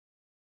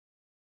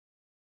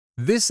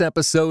This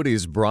episode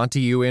is brought to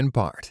you in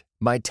part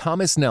by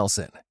Thomas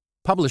Nelson,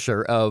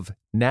 publisher of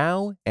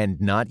Now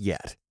and Not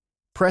Yet.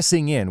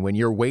 Pressing in when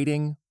you're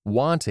waiting,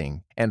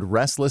 wanting, and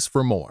restless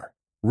for more.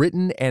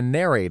 Written and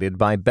narrated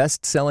by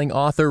best-selling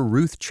author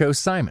Ruth Cho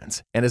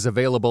Simons and is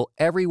available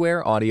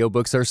everywhere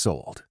audiobooks are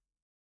sold.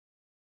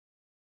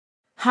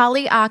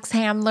 Holly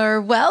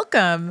Oxhandler,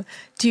 welcome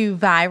to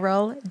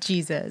Viral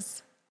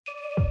Jesus.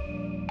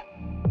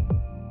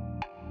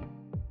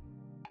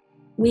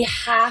 We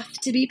have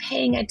to be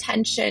paying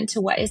attention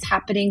to what is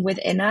happening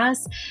within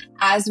us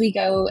as we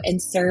go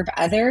and serve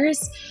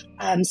others,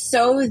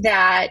 so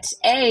that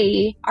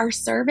our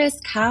service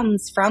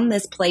comes from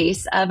this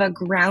place of a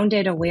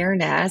grounded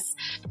awareness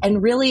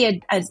and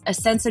really a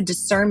sense of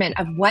discernment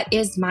of what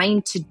is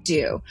mine to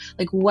do.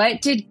 Like,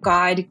 what did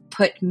God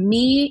put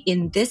me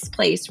in this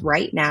place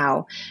right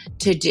now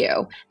to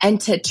do, and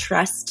to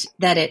trust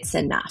that it's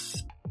enough.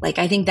 Like,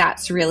 I think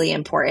that's really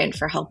important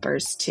for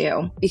helpers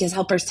too, because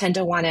helpers tend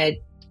to want to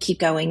keep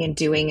going and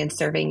doing and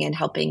serving and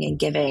helping and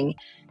giving,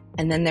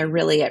 and then they're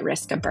really at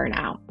risk of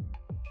burnout.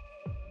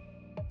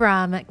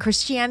 From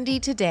Christianity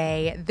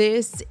Today,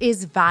 this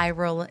is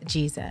Viral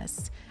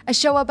Jesus, a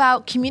show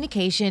about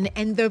communication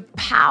and the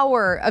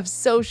power of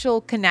social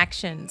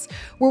connections,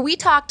 where we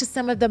talk to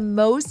some of the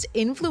most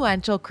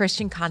influential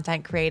Christian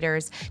content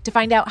creators to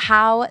find out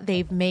how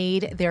they've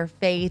made their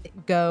faith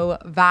go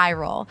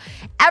viral.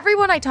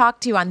 Everyone I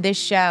talk to on this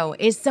show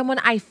is someone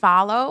I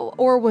follow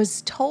or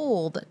was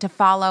told to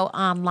follow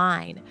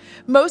online.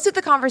 Most of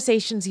the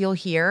conversations you'll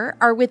hear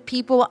are with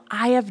people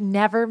I have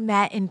never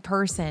met in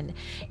person,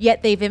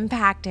 yet they've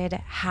impacted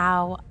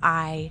how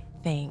I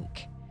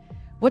think.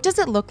 What does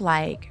it look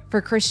like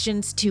for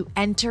Christians to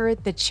enter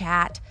the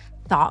chat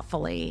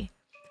thoughtfully?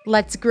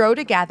 Let's grow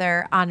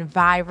together on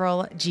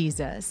Viral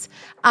Jesus.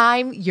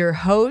 I'm your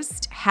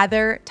host,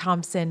 Heather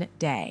Thompson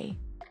Day.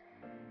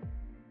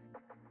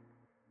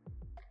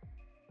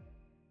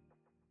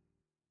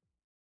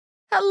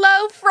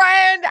 Hello,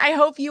 friend. I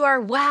hope you are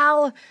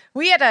well.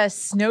 We had a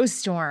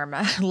snowstorm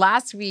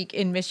last week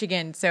in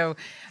Michigan, so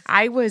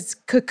I was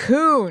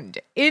cocooned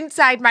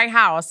inside my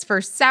house for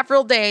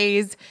several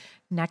days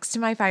next to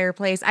my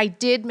fireplace. I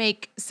did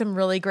make some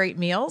really great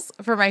meals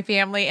for my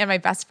family, and my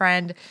best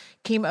friend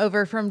came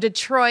over from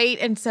Detroit,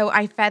 and so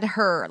I fed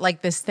her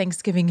like this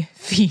Thanksgiving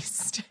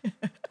feast.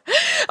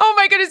 Oh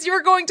my goodness, you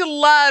are going to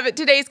love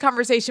today's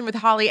conversation with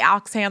Holly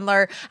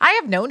Oxhandler. I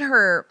have known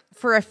her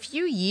for a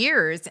few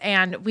years,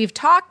 and we've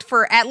talked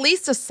for at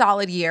least a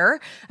solid year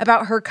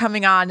about her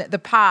coming on the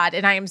pod,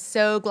 and I am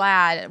so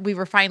glad we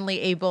were finally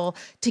able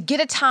to get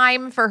a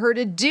time for her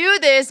to do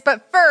this.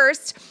 But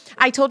first,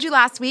 I told you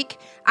last week,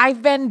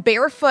 I've been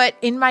barefoot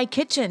in my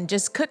kitchen,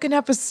 just cooking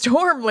up a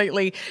storm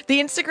lately.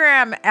 The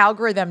Instagram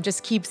algorithm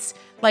just keeps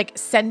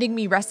sending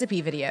me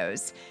recipe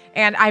videos.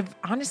 And I've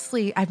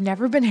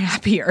never been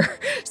happier.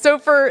 So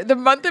for the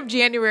month of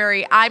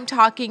January, I'm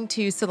talking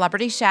to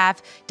celebrity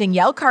chef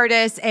Danielle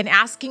Curtis and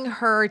asking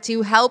her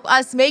to help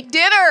us make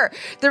dinner.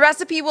 The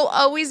recipe will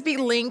always be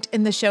linked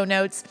in the show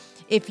notes.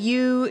 If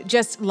you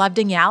just love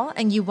Danielle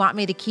and you want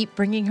me to keep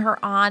bringing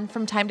her on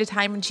from time to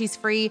time when she's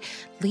free,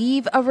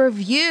 leave a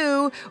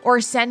review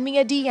or send me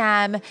a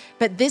DM.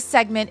 But this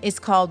segment is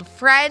called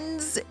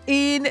Friends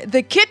in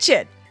the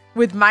Kitchen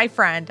with my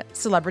friend,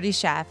 celebrity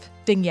chef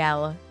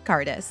Danielle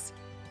Curtis.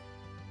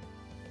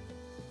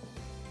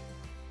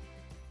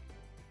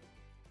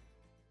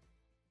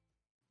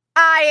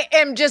 I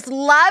am just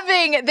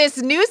loving this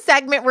new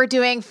segment we're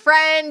doing,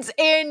 Friends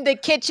in the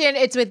Kitchen.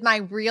 It's with my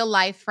real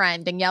life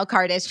friend, Danielle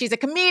Curtis. She's a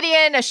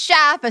comedian, a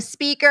chef, a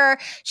speaker.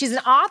 She's an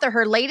author.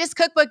 Her latest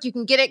cookbook, you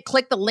can get it.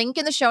 Click the link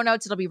in the show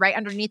notes. It'll be right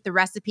underneath the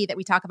recipe that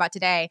we talk about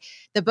today.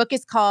 The book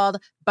is called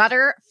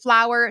Butter,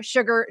 Flour,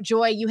 Sugar,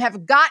 Joy. You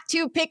have got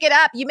to pick it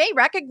up. You may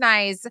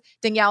recognize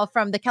Danielle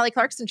from the Kelly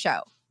Clarkson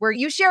Show, where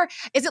you share,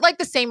 is it like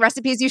the same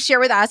recipes you share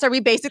with us? Are we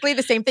basically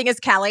the same thing as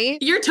Kelly?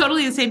 You're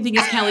totally the same thing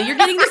as Kelly. You're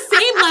getting the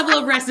same level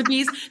of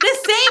recipes, the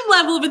same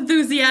level of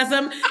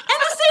enthusiasm, and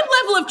the same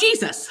level of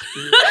Jesus.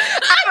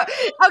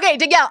 Okay,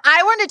 Danielle,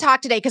 I wanted to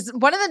talk today because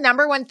one of the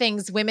number one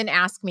things women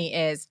ask me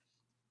is,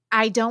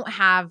 I don't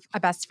have a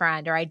best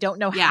friend, or I don't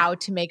know how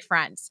to make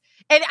friends.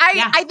 And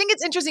I think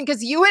it's interesting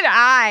because you and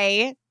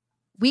I,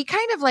 we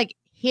kind of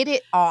hit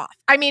it off.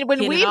 I mean,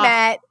 when we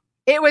met,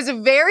 it was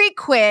very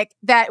quick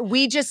that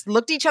we just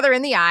looked each other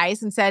in the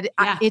eyes and said,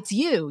 it's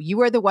you. You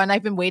are the one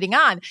I've been waiting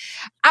on.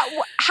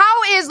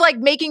 How is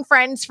making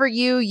friends for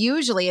you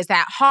usually? Is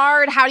that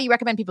hard? How do you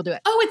recommend people do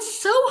it? Oh,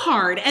 it's so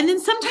hard. And then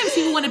sometimes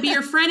people want to be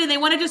your friend and they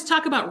want to just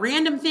talk about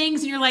random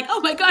things. And you're like, oh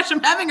my gosh,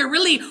 I'm having a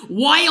really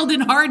wild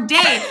and hard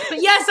day.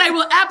 But yes, I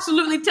will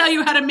absolutely tell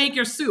you how to make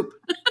your soup.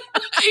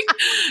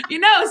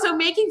 So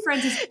making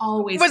friends is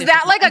always Was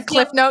difficult. that like a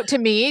cliff note to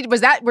me?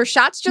 Were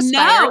shots just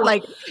fired?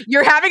 Like,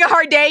 you're having a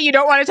hard day, you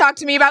don't want to talk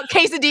to me about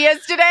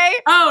quesadillas today?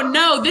 Oh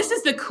no, this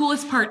is the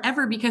coolest part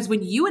ever, because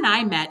when you and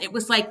I met, it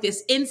was like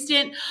this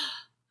instant,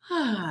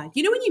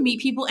 You know when you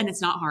meet people and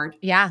it's not hard?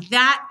 Yeah.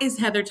 That is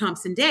Heather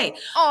Thompson Day.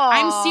 Aw.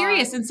 I'm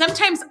serious. And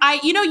sometimes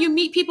you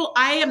meet people,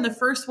 I am the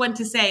first one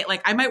to say,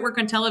 like, I might work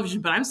on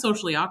television, but I'm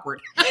socially awkward.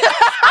 I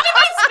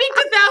might speak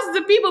to thousands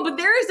of people, but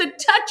there is a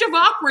touch of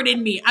awkward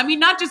in me. I mean,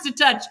 not just a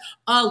touch,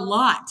 a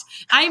lot.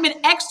 I am an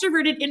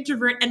extroverted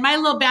introvert and my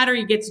little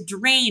battery gets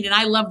drained and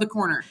I love the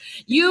corner.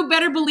 You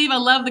better believe I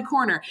love the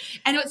corner.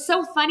 And what's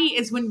so funny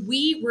is when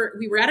we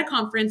were at a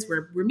conference,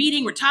 we're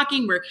meeting, we're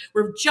talking,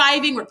 we're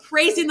jiving, we're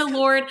praising the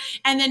Lord.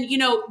 And then,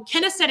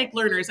 kinesthetic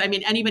learners, I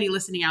mean, anybody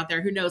listening out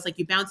there who knows, like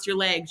you bounce your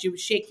legs, you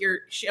shake your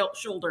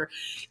shoulder,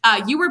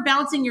 you were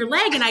bouncing your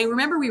leg. And I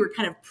remember we were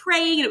kind of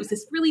praying and it was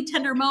this really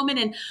tender moment.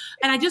 And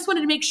I just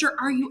wanted to make sure,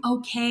 are you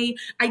okay?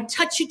 I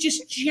touched you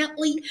just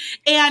gently.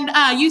 And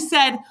you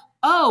said,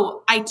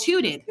 oh, I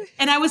tooted.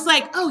 And I was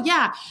like, oh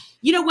yeah.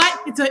 You know what?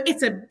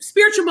 It's a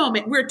spiritual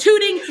moment. We're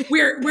tooting.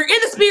 We're in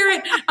the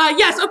spirit.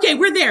 Yes. Okay.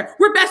 We're there.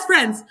 We're best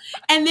friends.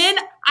 And then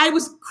I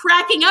was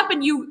cracking up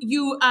and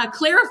you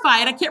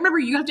clarified. I can't remember.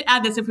 You have to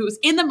add this if it was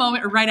in the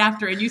moment or right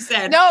after. And you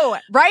said, no,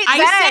 right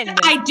I then. said,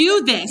 I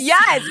do this.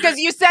 Yes. Because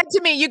you said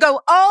to me, you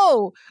go,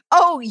 oh,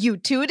 you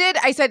tooted.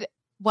 I said,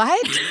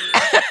 what?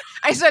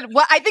 I said,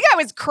 well, I think I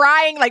was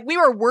crying. Like we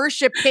were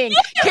worshiping.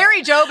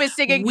 Carrie Job is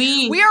singing.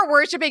 We are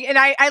worshiping. And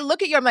I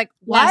look at you. I'm like,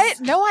 what?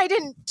 Yes. No, I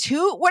didn't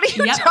toot. What are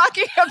you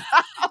talking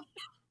about?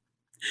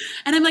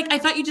 And I'm like, I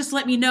thought you just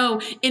let me know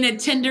in a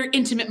tender,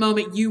 intimate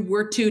moment, you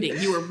were tooting.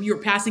 You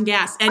were passing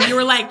gas. And you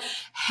were like,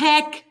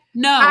 heck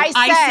no.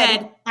 I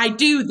said, I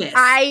do this.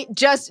 I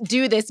just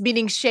do this,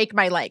 meaning shake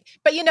my leg.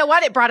 But you know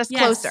what? It brought us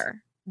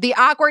closer. The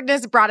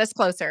awkwardness brought us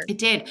closer. It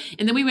did.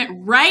 And then we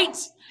went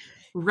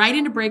right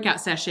into breakout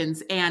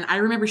sessions. And I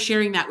remember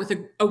sharing that with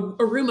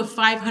a room of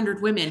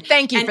 500 women.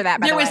 Thank you for that,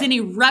 by the way. There was an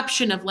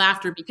eruption of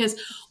laughter because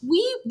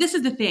this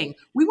is the thing.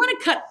 We want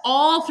to cut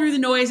all through the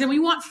noise and we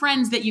want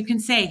friends that you can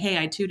say, hey,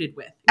 I tooted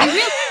with. We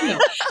really do.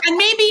 And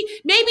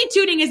maybe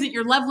tooting isn't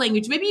your love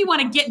language. Maybe you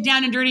want to get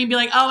down and dirty and be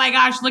like, oh my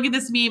gosh, look at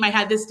this meme I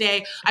had this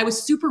day. I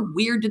was super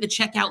weird to the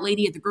checkout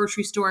lady at the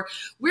grocery store.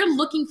 We're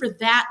looking for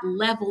that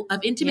level of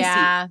intimacy.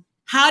 Yeah.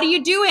 How do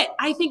you do it?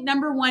 I think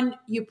number one,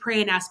 you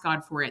pray and ask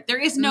God for it. There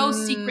is no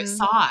secret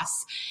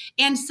sauce.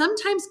 And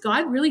sometimes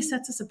God really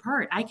sets us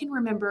apart. I can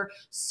remember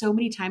so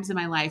many times in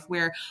my life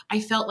where I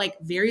felt like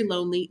very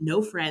lonely,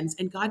 no friends,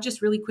 and God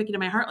just really quickened in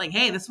my heart, like,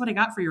 hey, this is what I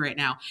got for you right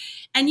now.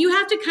 And you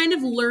have to kind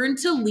of learn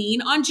to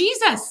lean on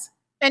Jesus.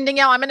 And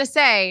Danielle, I'm going to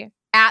say,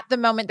 at the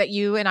moment that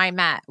you and I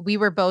met, we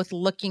were both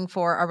looking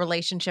for a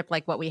relationship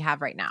like what we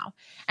have right now.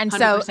 And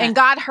 100%. And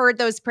God heard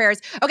those prayers.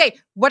 Okay,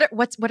 what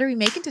are we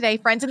making today,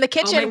 friends in the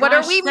kitchen? What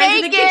are we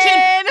making?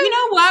 You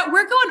know what?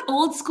 We're going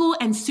old school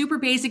and super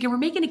basic and we're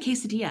making a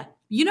quesadilla.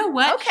 You know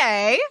what?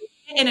 Okay.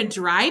 In a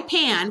dry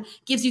pan,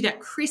 gives you that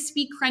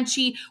crispy,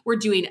 crunchy. We're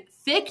doing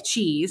thick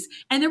cheese,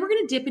 and then we're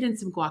going to dip it in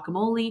some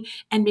guacamole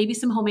and maybe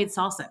some homemade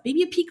salsa,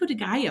 maybe a pico de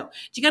gallo.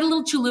 Do you got a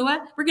little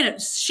Cholula? We're going to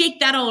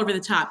shake that all over the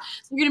top.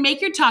 So you're going to make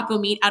your taco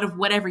meat out of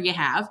whatever you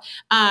have.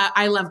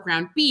 I love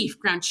ground beef,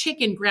 ground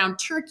chicken, ground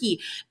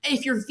turkey.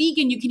 If you're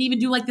vegan, you can even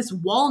do like this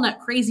walnut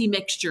crazy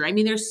mixture. I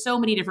mean, there's so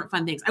many different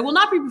fun things. I will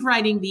not be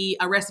providing the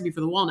recipe for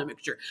the walnut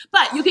mixture,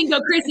 but you can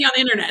go crazy on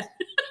the internet.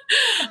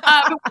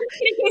 But we're going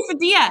to get a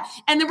quesadilla,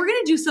 and then we're going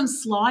to do some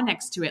slaw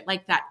next to it,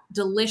 like that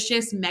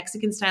delicious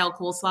Mexican style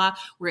coleslaw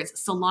where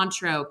it's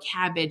cilantro,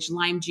 cabbage,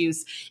 lime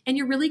juice, and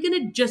you're really going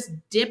to just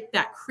dip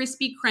that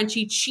crispy,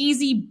 crunchy,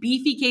 cheesy,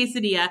 beefy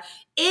quesadilla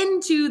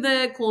into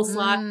the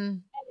coleslaw.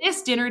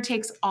 This dinner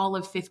takes all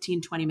of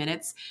 15, 20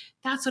 minutes.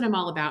 That's what I'm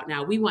all about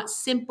now. We want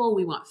simple,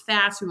 we want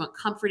fast, we want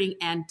comforting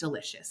and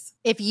delicious.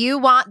 If you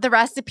want the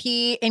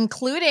recipe,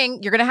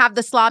 including, you're going to have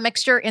the slaw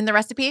mixture in the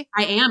recipe?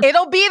 I am.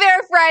 It'll be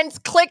there, friends.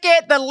 Click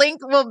it. The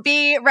link will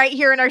be right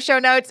here in our show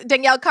notes.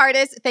 Danielle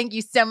Cardis, thank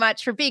you so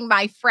much for being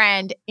my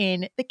friend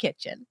in the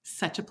kitchen.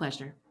 Such a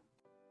pleasure.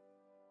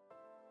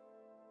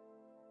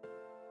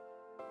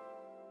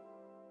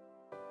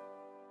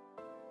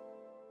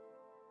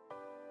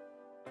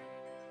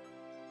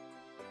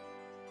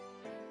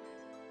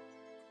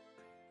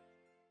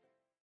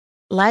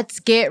 Let's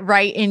get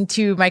right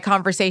into my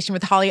conversation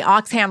with Holly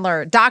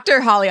Oxhandler.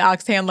 Dr. Holly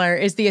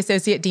Oxhandler is the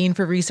Associate Dean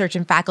for Research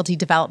and Faculty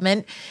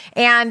Development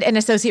and an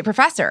Associate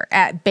Professor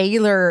at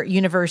Baylor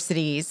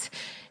University's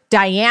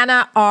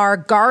Diana R.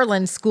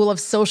 Garland School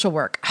of Social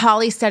Work.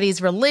 Holly studies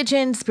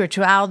religion,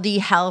 spirituality,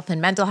 health, and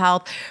mental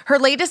health. Her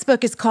latest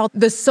book is called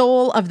The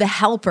Soul of the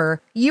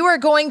Helper. You are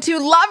going to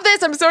love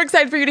this. I'm so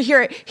excited for you to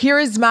hear it. Here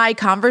is my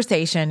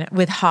conversation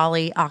with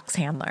Holly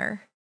Oxhandler.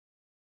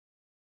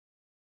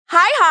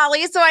 Hi,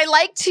 Holly. So I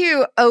like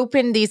to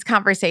open these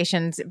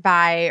conversations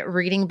by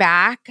reading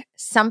back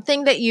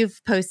something that you've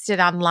posted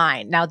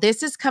online. Now,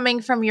 this is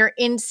coming from your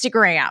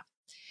Instagram.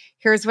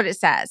 Here's what it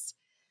says.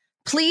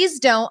 Please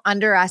don't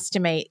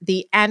underestimate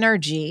the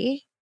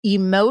energy,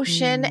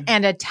 emotion,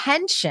 and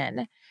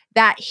attention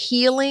that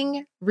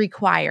healing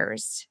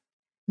requires.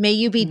 May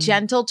you be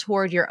gentle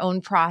toward your own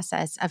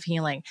process of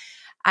healing.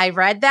 I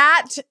read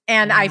that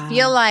and I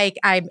feel like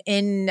I'm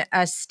in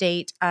a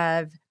state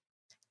of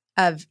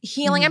of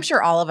healing. I'm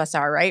sure all of us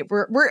are, right?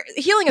 We're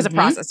healing is a Mhm.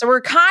 process. So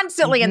we're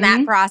constantly in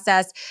that Mhm.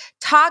 process.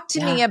 Talk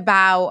to me Yeah.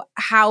 about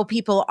how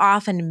people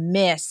often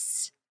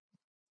miss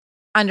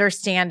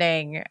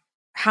understanding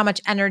how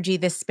much energy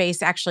this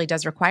space actually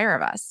does require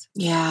of us.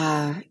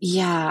 Yeah.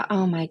 Yeah.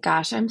 Oh my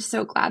gosh. I'm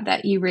so glad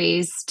that you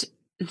raised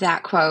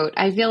that quote.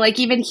 I feel like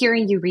even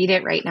hearing you read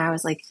it right now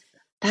is like,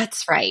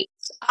 that's right.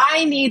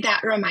 I need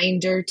that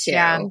reminder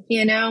Yeah. too,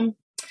 you know?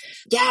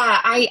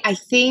 Yeah, I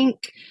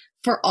think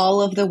for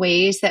all of the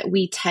ways that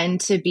we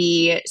tend to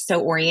be so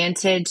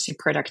oriented to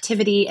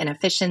productivity and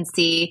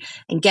efficiency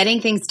and getting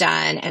things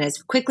done and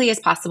as quickly as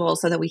possible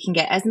so that we can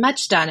get as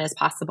much done as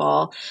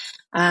possible,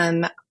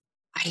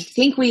 I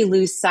think we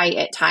lose sight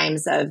at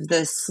times of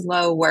the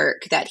slow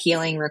work that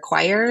healing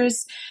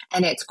requires.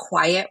 And it's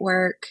quiet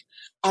work.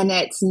 And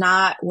it's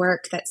not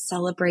work that's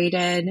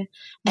celebrated.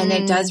 And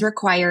it does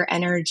require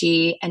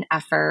energy and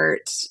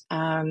effort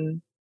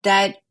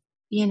that,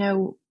 you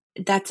know,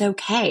 that's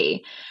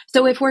okay.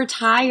 So if we're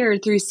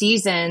tired through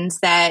seasons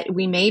that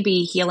we may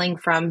be healing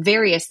from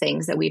various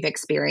things that we've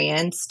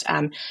experienced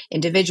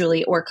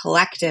individually or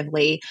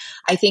collectively,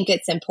 I think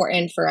it's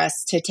important for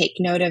us to take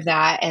note of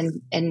that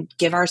and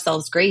give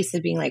ourselves grace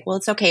of being like, well,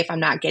 it's okay if I'm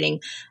not getting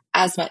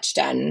as much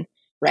done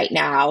right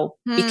now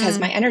because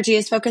my energy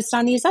is focused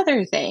on these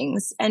other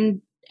things.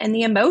 And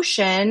the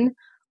emotion,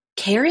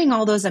 carrying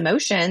all those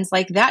emotions,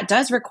 like that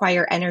does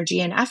require energy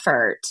and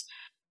effort.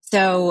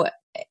 So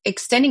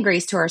extending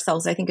grace to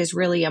ourselves, I think, is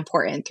really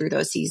important through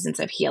those seasons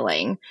of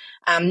healing.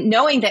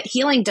 Knowing that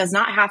healing does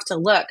not have to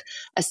look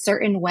a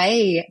certain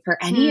way for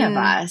any of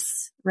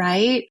us,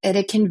 right? And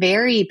it can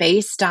vary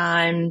based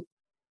on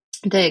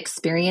the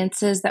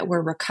experiences that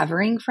we're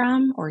recovering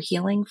from or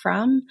healing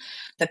from,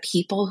 the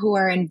people who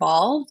are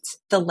involved,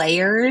 the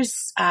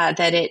layers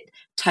that it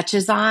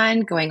touches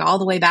on, going all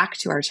the way back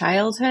to our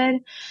childhood,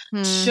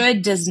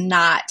 does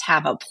not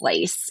have a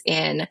place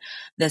in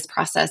this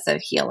process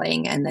of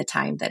healing and the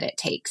time that it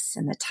takes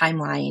and the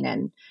timeline.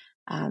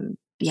 And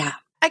yeah.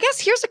 I guess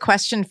here's a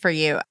question for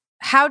you.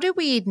 How do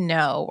we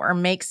know or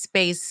make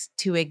space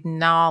to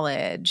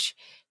acknowledge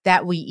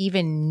that we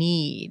even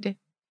need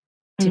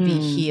to be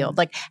healed?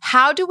 Like,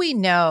 how do we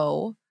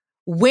know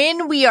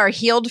when we are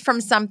healed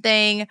from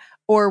something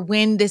or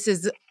when this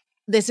is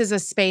a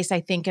space,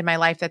 I think, in my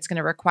life that's going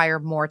to require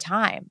more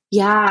time?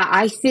 Yeah,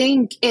 I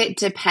think it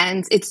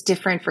depends. It's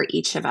different for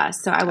each of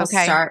us. So I will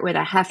Okay. start with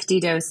a hefty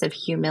dose of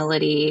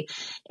humility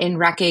in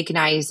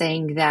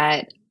recognizing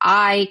that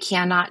I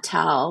cannot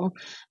tell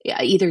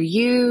either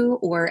you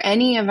or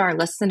any of our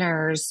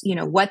listeners,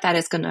 what that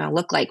is going to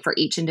look like for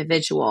each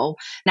individual,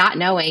 not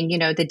knowing,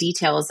 the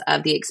details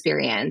of the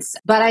experience.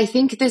 But I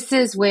think this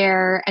is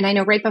where, and I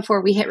know right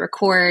before we hit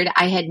record,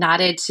 I had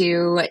nodded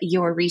to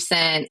your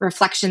recent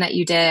reflection that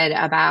you did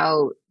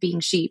about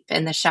being sheep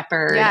and the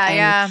shepherd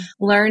and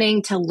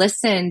learning to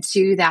listen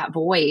to that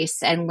voice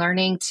and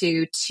learning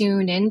to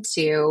tune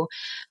into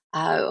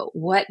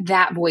what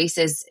that voice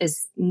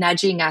is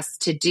nudging us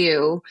to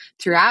do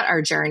throughout our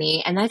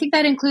journey. And I think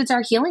that includes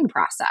our healing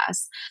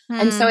process.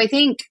 And so I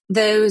think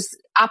those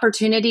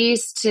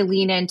opportunities to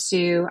lean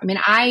into,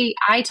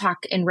 I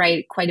talk and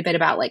write quite a bit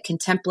about like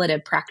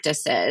contemplative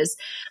practices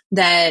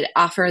that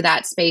offer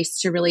that space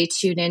to really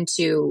tune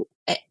into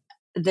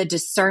the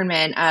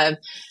discernment of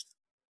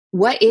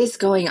what is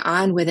going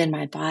on within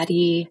my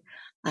body,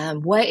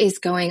 what is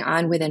going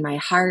on within my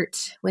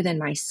heart, within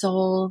my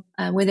soul,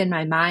 within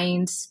my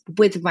mind,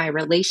 with my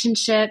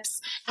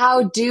relationships.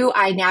 How do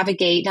I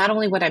navigate not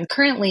only what I'm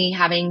currently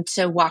having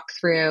to walk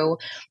through,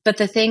 but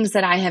the things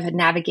that I have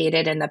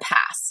navigated in the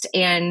past?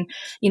 And,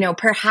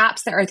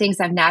 perhaps there are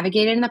things I've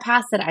navigated in the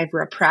past that I've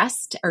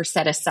repressed or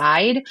set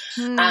aside,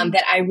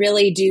 that I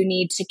really do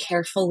need to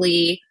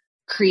carefully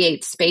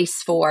create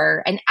space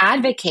for and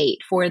advocate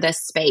for the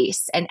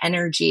space and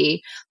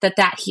energy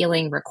that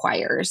healing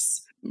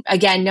requires.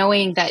 Again,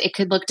 knowing that it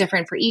could look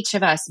different for each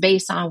of us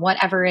based on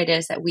whatever it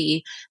is that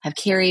we have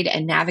carried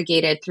and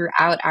navigated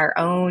throughout our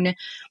own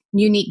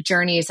unique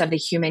journeys of the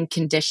human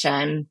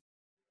condition.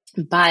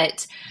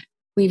 But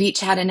we've each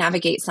had to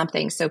navigate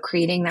something. So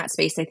creating that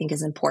space, I think,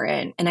 is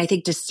important. And I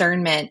think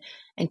discernment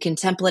and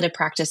contemplative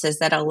practices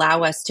that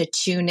allow us to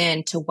tune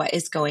in to what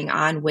is going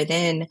on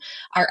within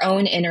our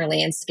own inner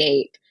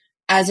landscape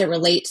as it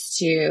relates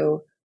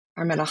to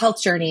our mental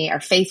health journey,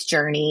 our faith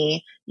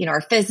journey, our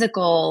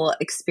physical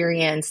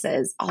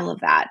experiences, all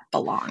of that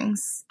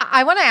belongs.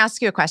 I want to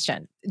ask you a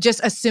question, just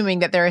assuming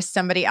that there is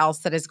somebody else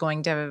that is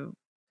going to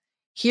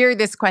hear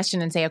this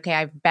question and say, okay,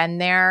 I've been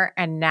there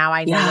and now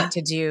I know what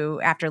to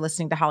do after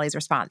listening to Holly's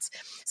response.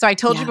 So I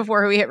told you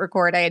before we hit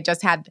record, I had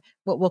just had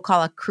what we'll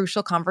call a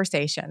crucial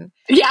conversation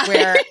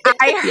where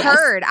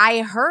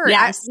I heard,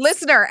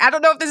 listener, I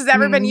don't know if this has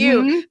ever been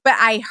you, but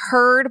I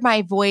heard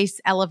my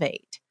voice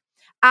elevate.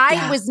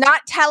 I was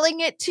not telling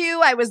it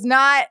to,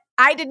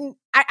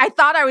 I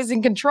thought I was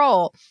in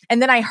control.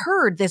 And then I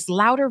heard this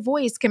louder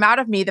voice come out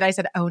of me that I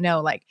said, oh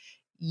no, like,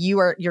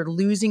 you're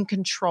losing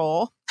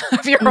control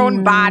of your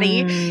own body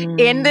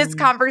in this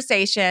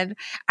conversation.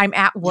 I'm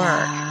at work.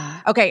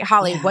 Yeah. Okay,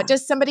 Holly, Yeah. what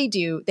does somebody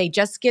do? They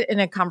just get in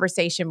a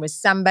conversation with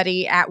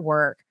somebody at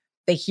work.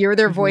 They hear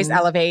their voice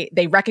elevate.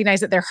 They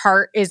recognize that their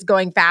heart is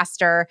going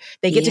faster.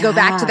 They get to go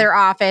back to their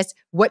office.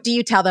 What do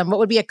you tell them? What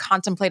would be a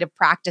contemplative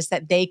practice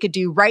that they could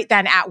do right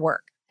then at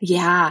work?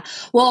 Yeah.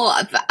 Well,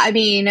 I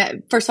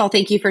mean, first of all,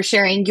 thank you for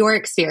sharing your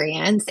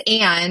experience.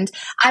 And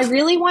I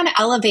really want to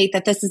elevate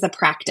that this is a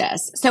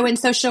practice. So in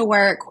social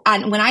work,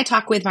 when I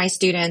talk with my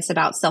students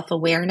about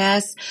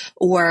self-awareness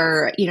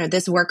or,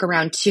 this work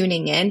around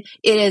tuning in,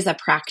 it is a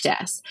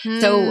practice.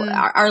 So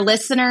our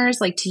listeners,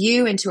 like to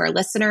you and to our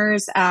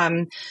listeners,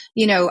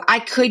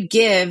 I could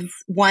give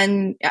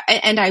one,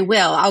 and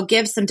I'll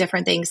give some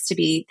different things to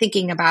be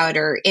thinking about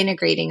or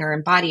integrating or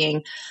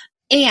embodying.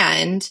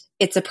 And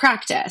it's a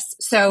practice.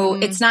 So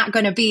it's not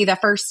going to be the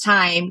first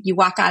time you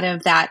walk out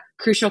of that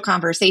crucial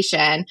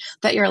conversation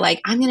that you're like,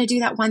 I'm going to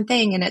do that one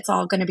thing and it's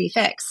all going to be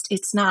fixed.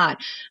 It's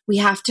not. We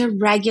have to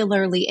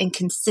regularly and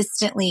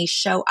consistently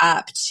show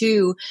up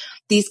to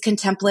these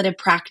contemplative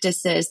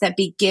practices that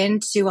begin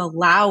to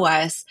allow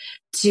us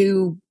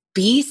to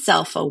be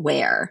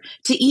self-aware,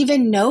 to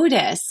even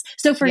notice.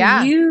 So for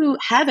you,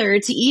 Heather,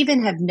 to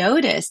even have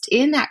noticed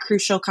in that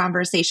crucial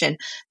conversation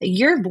that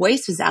your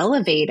voice was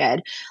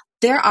elevated,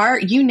 there are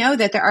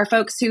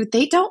folks who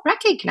they don't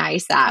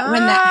recognize that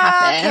when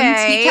that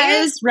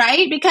happens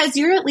because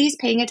you're at least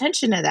paying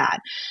attention to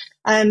that.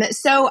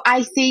 So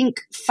I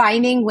think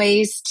finding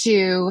ways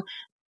to,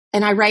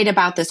 and I write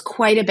about this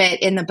quite a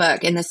bit in the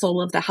book, in The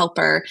Soul of the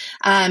Helper,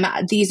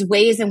 these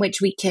ways in which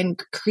we can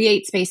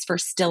create space for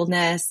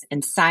stillness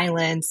and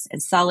silence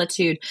and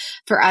solitude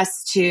for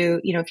us to,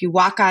 if you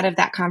walk out of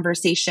that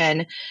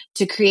conversation,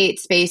 to create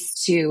space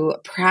to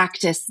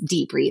practice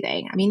deep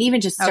breathing. I mean, even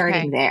just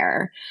starting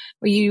there,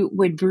 where you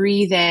would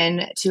breathe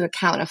in to a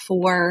count of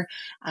 4,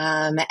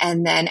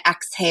 and then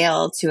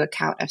exhale to a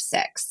count of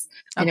 6.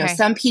 I know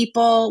some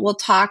people will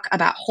talk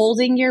about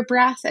holding your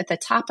breath at the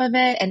top of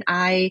it. And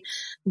I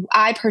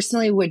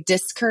personally would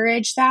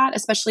discourage that,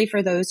 especially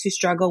for those who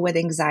struggle with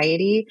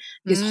anxiety,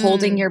 because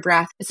holding your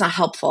breath, it's not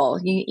helpful.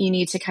 You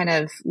need to kind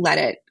of let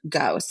it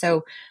go.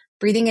 So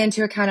breathing in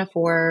to a count of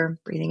 4,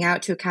 breathing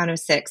out to a count of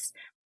 6,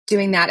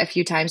 doing that a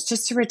few times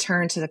just to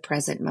return to the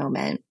present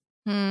moment.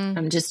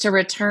 Just to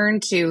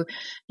return to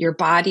your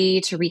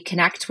body, to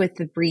reconnect with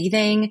the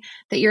breathing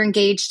that you're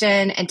engaged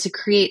in, and to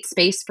create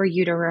space for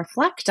you to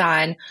reflect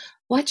on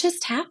what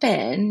just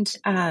happened.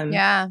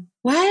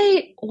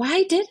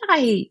 Why did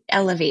I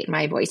elevate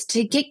my voice?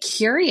 To get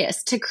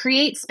curious, to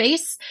create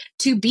space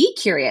to be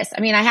curious.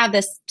 I mean, I have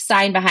this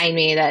sign behind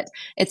me that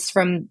it's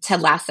from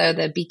Ted Lasso,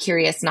 the Be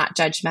Curious, Not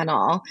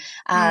Judgmental.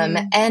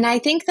 And I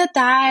think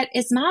that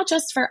is not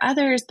just for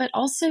others, but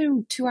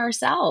also to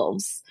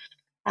ourselves.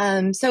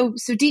 So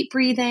deep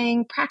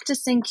breathing,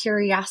 practicing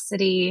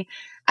curiosity.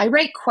 I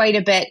write quite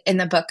a bit in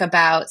the book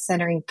about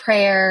centering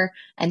prayer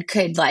and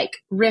could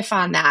riff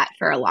on that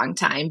for a long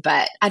time,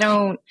 but I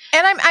don't.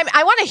 And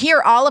I want to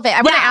hear all of it.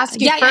 I want to ask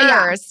you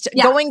first,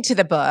 going to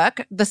the book,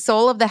 The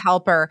Soul of the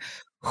Helper,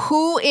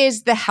 who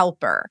is the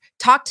helper?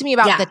 Talk to me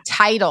about the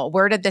title.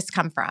 Where did this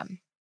come from?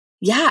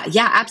 Yeah,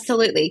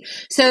 absolutely.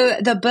 So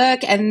the book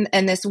and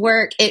this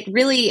work, it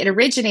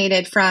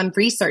originated from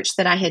research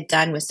that I had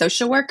done with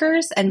social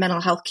workers and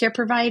mental health care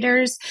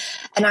providers.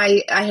 And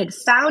I had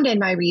found in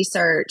my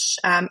research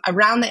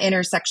around the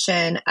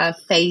intersection of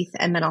faith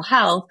and mental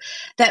health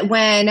that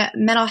when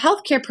mental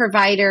health care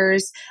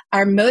providers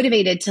are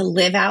motivated to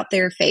live out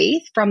their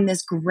faith from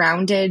this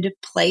grounded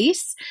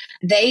place,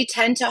 they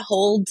tend to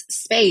hold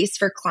space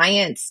for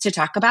clients to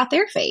talk about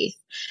their faith.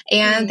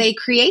 And they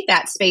create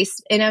that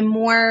space in a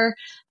more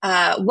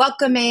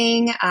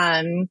welcoming,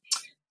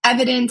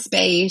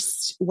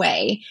 evidence-based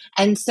way.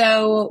 And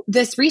so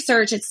this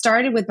research, it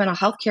started with mental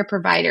health care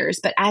providers,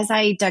 but as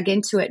I dug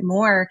into it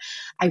more,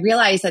 I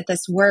realized that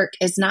this work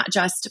is not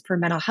just for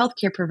mental health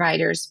care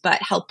providers, but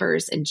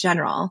helpers in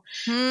general.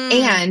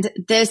 And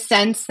this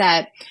sense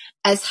that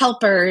as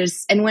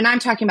helpers, and when I'm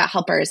talking about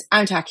helpers,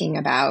 I'm talking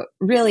about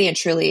really and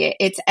truly,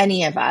 it's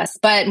any of us,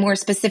 but more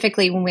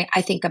specifically when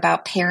I think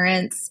about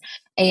parents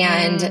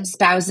and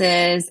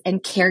spouses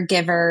and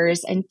caregivers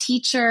and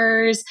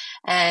teachers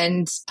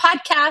and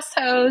podcast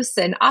hosts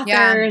and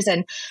authors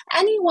and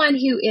anyone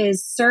who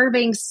is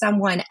serving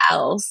someone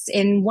else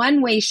in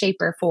one way, shape,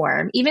 or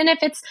form, even if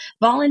it's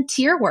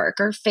volunteer work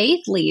or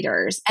faith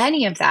leaders,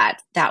 any of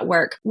that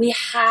work, we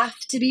have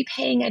to be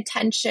paying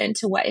attention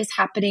to what is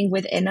happening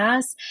within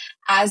us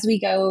as we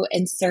go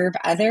and serve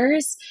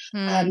others,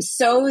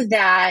 so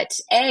that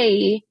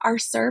our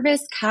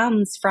service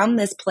comes from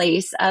this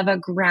place of a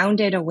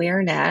grounded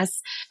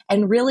awareness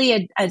and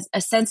really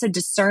a sense of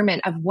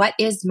discernment of what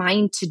is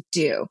mine to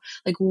do.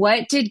 Like,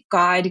 what did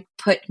God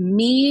put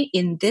me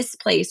in this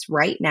place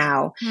right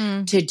now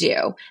to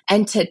do,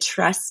 and to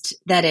trust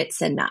that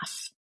it's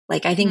enough.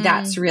 I think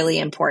that's really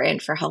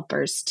important for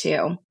helpers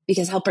too,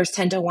 because helpers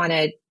tend to want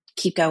to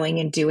keep going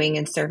and doing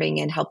and serving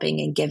and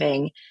helping and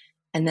giving.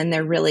 And then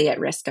they're really at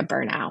risk of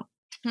burnout.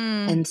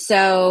 And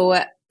so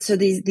So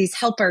these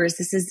helpers,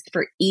 this is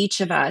for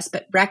each of us,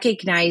 but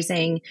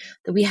recognizing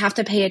that we have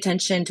to pay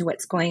attention to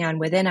what's going on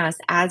within us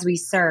as we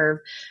serve,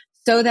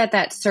 so that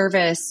that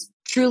service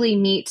truly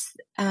meets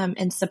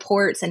and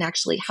supports and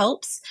actually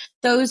helps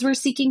those we're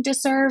seeking to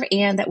serve,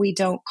 and that we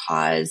don't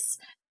cause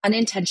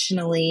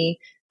unintentionally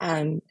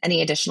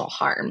any additional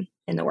harm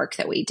in the work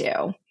that we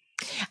do.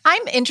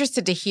 I'm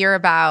interested to hear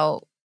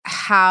about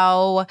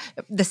how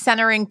the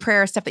centering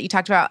prayer stuff that you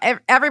talked about.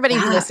 Everybody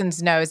who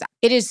listens knows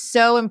it is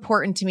so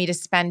important to me to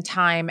spend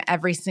time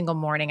every single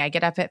morning. I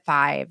get up at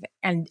 5,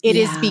 and it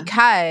is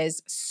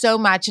because so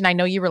much, and I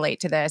know you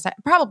relate to this,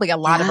 probably a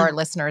lot of our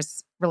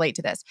listeners relate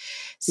to this.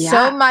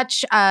 So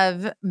much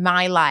of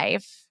my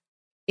life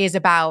is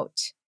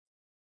about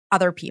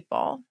other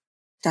people.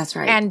 That's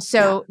right. And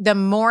so the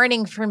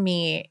morning for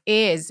me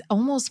is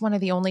almost one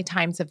of the only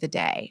times of the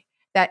day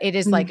that it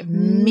is like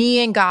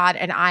me and God,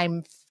 and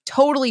I'm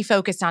totally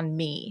focused on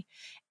me.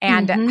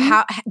 And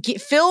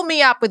fill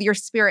me up with your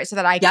spirit so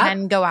that I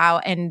can go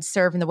out and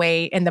serve in the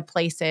way, in the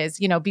places,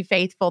 be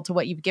faithful to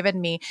what you've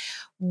given me.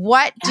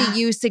 What do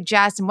you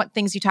suggest, and what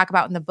things you talk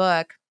about in the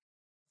book?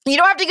 You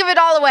don't have to give it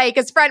all away,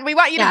 because friend, we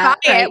want you to buy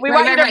it. We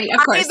want you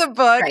to buy the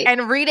book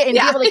and read it and be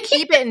able to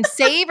keep it and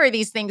savor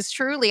these things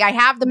truly. I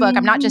have the book.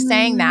 I'm not just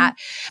saying that.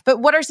 But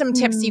what are some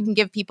tips you can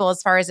give people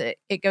as far as it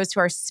goes to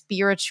our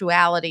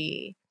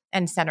spirituality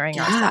and centering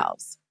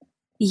ourselves?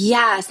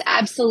 Yes,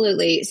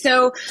 absolutely.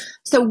 So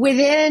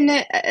within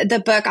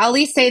the book, I'll at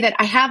least say that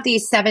I have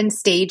these 7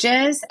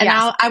 stages, and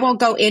I won't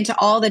go into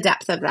all the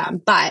depth of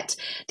them, but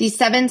these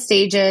 7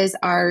 stages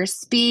are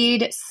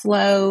speed,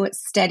 slow,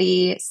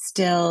 steady,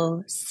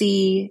 still,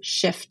 see,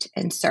 shift,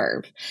 and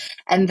serve.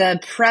 And the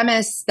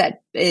premise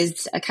that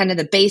is kind of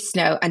the base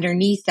note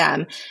underneath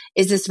them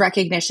is this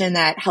recognition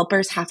that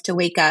helpers have to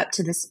wake up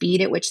to the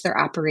speed at which they're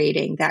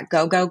operating, that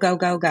go, go, go,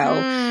 go, go.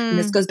 And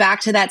this goes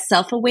back to that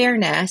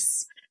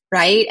self-awareness,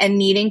 right? And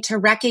needing to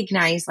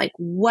recognize, like,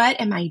 what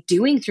am I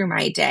doing through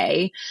my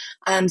day,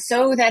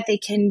 so that they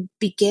can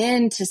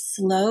begin to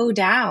slow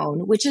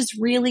down, which is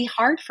really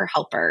hard for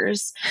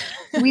helpers.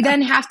 We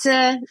then have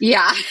to,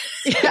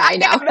 I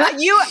know.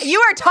 You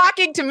are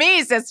talking to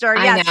me, sister.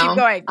 Yes, keep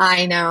going.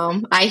 I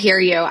know. I hear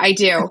you. I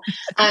do.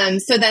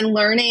 So then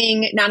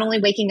learning, not only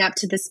waking up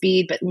to the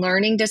speed, but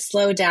learning to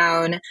slow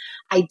down,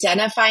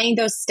 identifying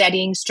those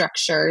steadying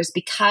structures,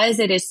 because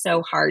it is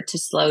so hard to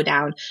slow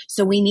down.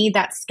 So we need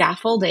that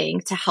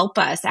scaffolding to help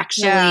us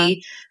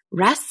actually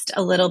rest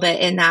a little bit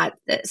in that,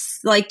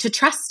 like to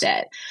trust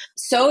it,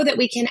 so that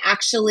we can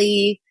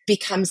actually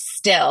become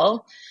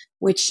still,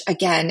 which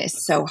again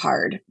is so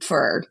hard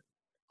for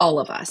all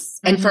of us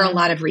and for a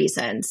lot of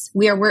reasons.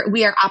 We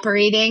are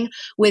operating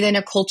within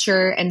a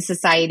culture and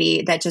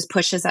society that just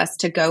pushes us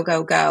to go,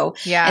 go, go.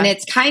 Yeah. And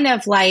it's kind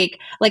of like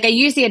I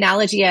use the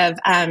analogy of,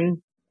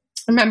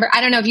 remember, I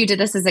don't know if you did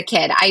this as a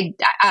kid.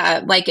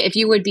 Like if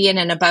you would be in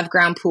an above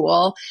ground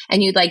pool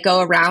and you'd like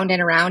go around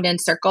and around in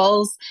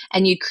circles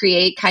and you'd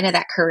create kind of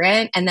that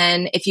current. And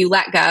then if you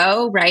let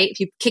go, right, if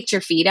you kicked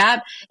your feet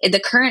up, the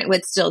current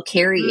would still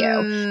carry you.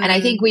 And I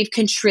think we've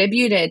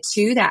contributed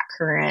to that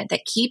current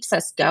that keeps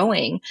us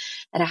going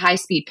at a high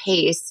speed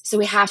pace. So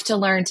we have to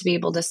learn to be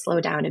able to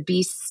slow down and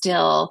be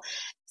still,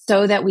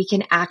 so that we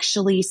can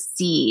actually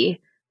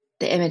see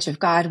the image of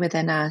God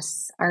within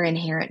us, our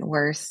inherent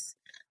worth,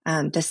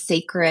 the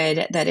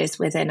sacred that is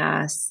within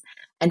us.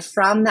 And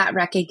from that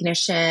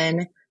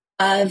recognition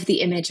of the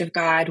image of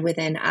God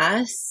within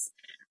us,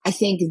 I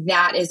think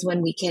that is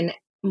when we can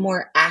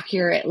more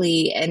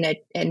accurately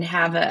and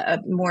have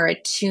a more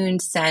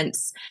attuned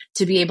sense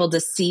to be able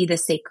to see the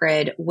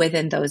sacred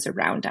within those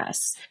around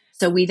us.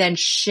 So we then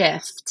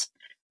shift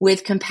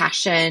with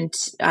compassion,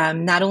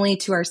 not only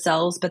to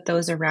ourselves, but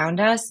those around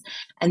us,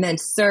 and then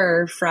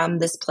serve from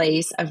this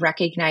place of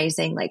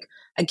recognizing, like,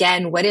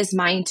 again, what is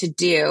mine to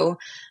do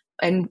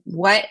and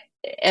what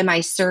am I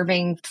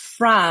serving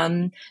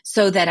from,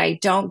 so that I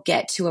don't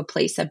get to a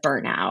place of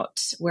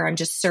burnout where I'm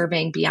just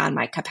serving beyond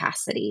my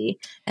capacity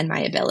and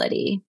my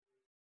ability.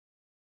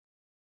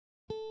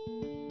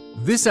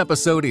 This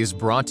episode is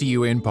brought to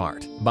you in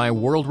part by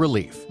World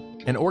Relief,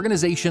 an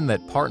organization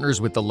that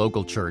partners with the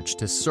local church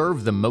to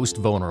serve the most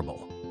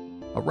vulnerable.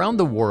 Around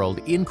the world,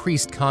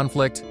 increased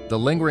conflict, the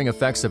lingering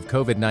effects of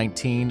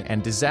COVID-19,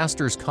 and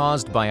disasters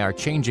caused by our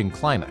changing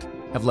climate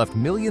have left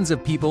millions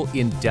of people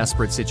in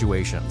desperate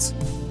situations.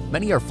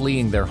 Many are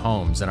fleeing their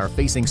homes and are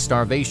facing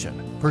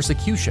starvation,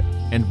 persecution,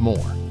 and more.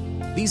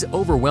 These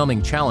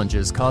overwhelming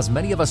challenges cause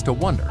many of us to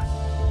wonder,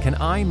 can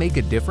I make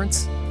a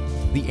difference?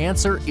 The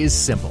answer is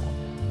simple.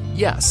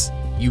 Yes,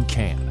 you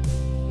can.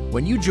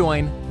 When you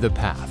join The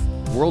Path,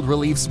 World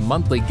Relief's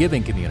monthly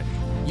giving community,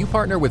 you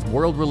partner with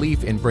World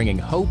Relief in bringing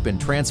hope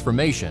and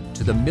transformation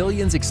to the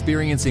millions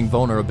experiencing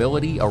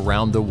vulnerability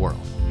around the world.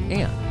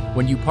 And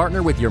when you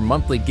partner with your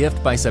monthly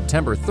gift by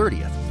September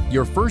 30th,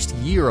 your first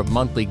year of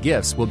monthly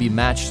gifts will be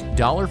matched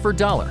dollar for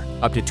dollar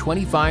up to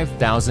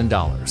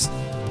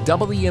 $25,000.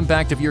 Double the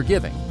impact of your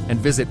giving and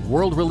visit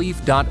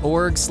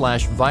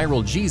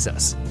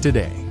worldrelief.org/viraljesus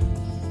today.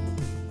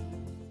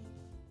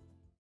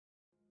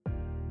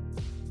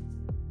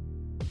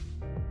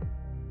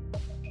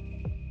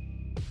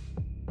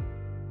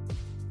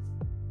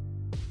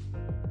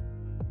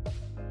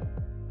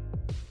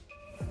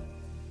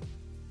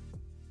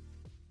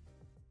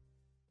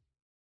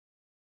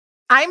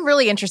 I'm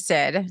really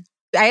interested.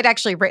 I had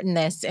actually written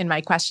this in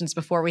my questions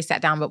before we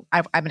sat down, but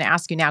I'm going to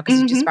ask you now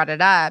because you just brought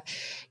it up.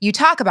 You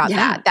talk about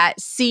that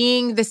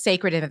seeing the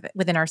sacred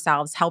within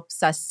ourselves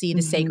helps us see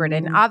the sacred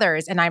in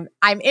others. And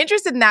I'm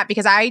interested in that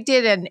because I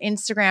did an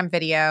Instagram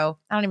video,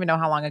 I don't even know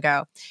how long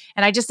ago.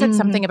 And I just said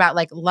something about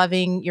like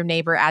loving your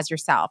neighbor as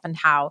yourself and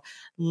how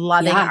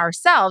loving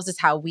ourselves is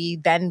how we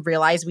then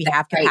realize we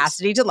have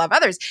capacity to love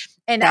others.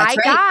 And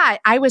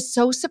I was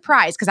so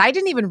surprised because I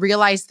didn't even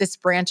realize this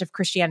branch of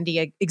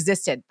Christianity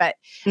existed, but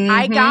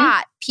I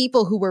got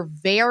people who were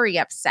very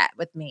upset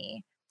with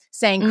me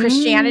saying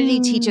Christianity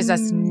teaches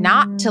us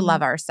not to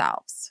love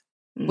ourselves,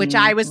 which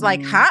I was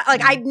like, huh?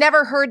 Like I'd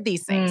never heard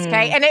these things.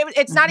 Okay. And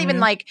it's not even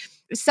like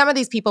some of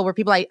these people were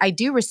people I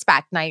do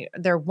respect and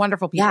they're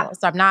wonderful people.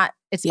 So I'm not,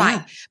 it's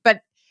fine.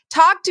 But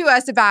talk to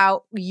us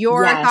about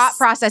your thought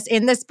process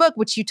in this book,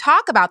 which you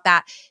talk about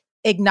that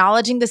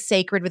acknowledging the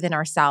sacred within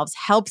ourselves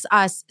helps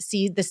us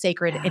see the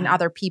sacred in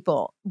other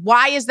people.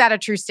 Why is that a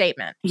true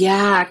statement?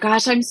 Yeah,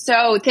 gosh,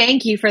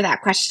 thank you for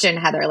that question,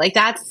 Heather. Like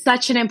that's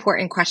such an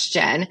important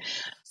question.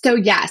 So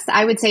yes,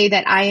 I would say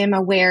that I am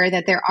aware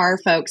that there are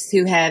folks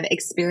who have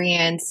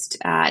experienced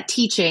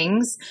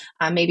teachings,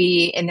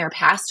 maybe in their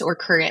past or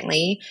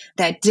currently,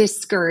 that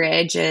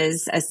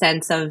discourages a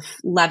sense of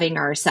loving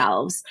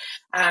ourselves.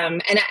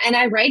 And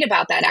I write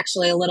about that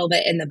actually a little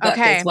bit in the book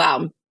as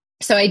well.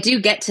 So I do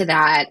get to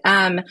that.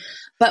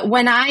 But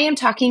when I am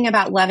talking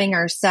about loving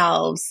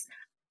ourselves,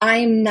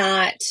 I'm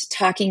not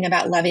talking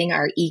about loving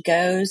our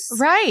egos,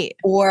 right?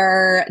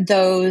 Or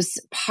those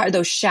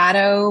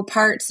shadow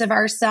parts of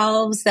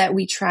ourselves that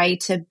we try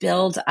to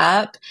build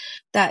up,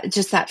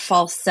 that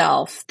false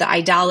self, the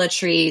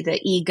idolatry, the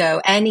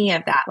ego, any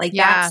of that. Like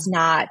that's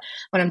not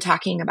what I'm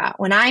talking about.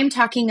 When I'm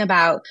talking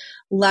about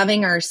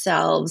loving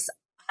ourselves,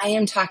 I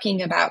am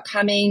talking about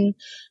coming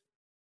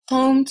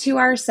home to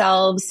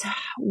ourselves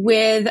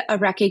with a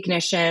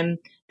recognition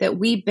that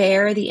we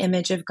bear the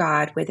image of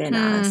God within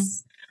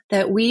us,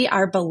 that we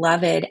are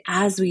beloved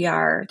as we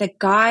are, that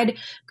God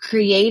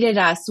created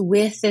us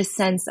with this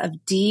sense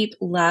of deep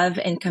love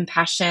and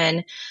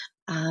compassion,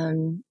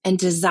 and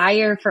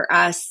desire for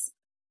us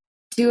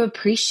to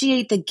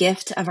appreciate the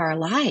gift of our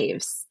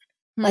lives.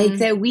 Like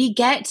that we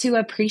get to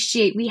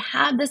appreciate, we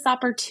have this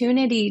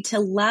opportunity to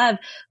love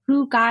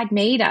who God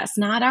made us,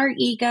 not our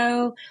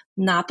ego,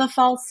 not the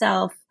false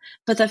self,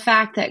 but the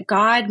fact that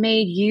God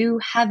made you,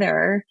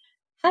 Heather,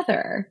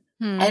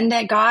 and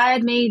that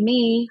God made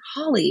me,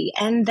 Holly,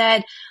 and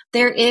that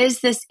there is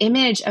this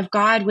image of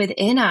God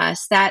within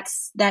us,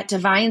 that's that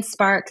divine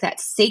spark,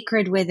 that's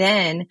sacred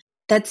within,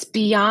 that's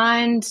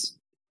beyond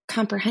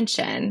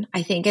comprehension.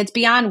 I think it's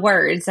beyond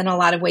words in a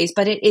lot of ways,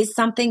 but it is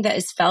something that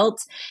is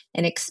felt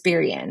and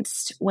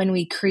experienced when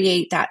we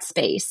create that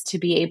space to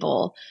be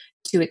able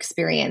to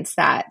experience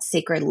that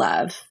sacred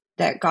love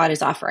that God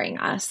is offering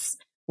us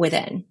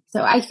within.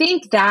 So I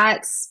think I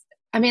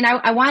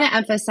want to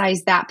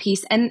emphasize that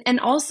piece and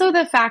also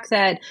the fact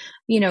that,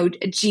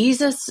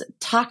 Jesus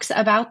talks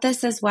about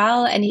this as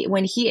well. And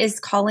when he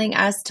is calling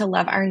us to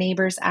love our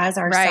neighbors as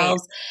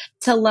ourselves,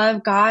 to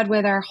love God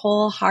with our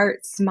whole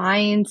hearts,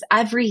 minds,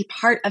 every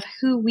part of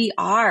who we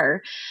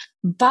are.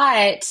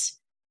 But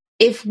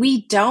if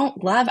we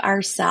don't love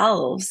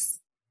ourselves,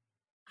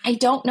 I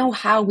don't know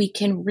how we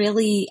can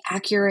really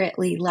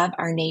accurately love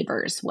our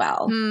neighbors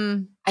well.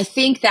 I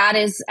think that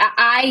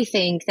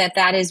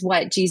is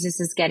what Jesus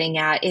is getting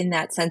at in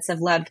that sense of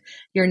love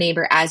your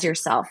neighbor as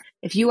yourself.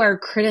 If you are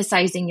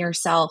criticizing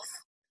yourself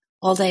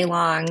all day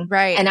long,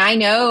 right? And I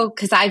know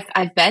because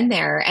I've been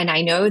there, and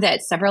I know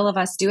that several of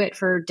us do it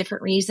for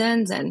different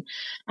reasons, and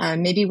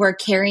maybe we're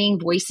carrying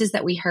voices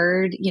that we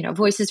heard,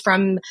 voices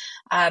from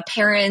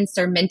parents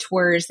or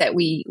mentors that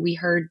we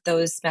heard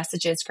those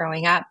messages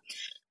growing up.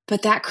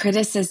 But that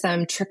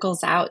criticism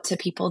trickles out to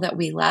people that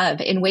we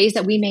love in ways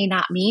that we may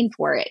not mean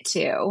for it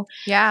to.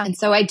 Yeah. And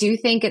so I do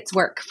think it's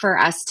work for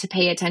us to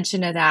pay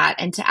attention to that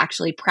and to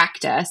actually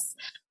practice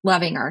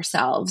loving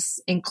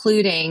ourselves,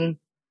 including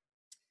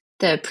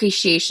the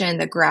appreciation,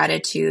 the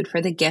gratitude for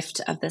the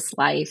gift of this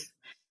life,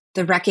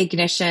 the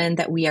recognition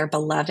that we are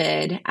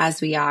beloved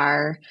as we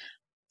are,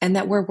 and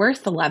that we're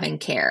worth the love and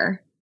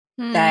care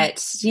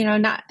that,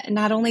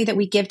 not only that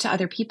we give to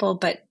other people,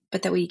 but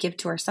that we give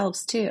to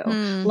ourselves too.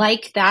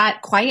 Like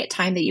that quiet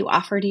time that you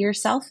offer to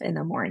yourself in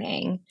the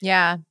morning.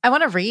 Yeah. I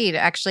want to read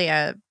actually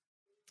a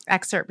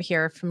excerpt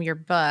here from your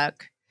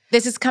book.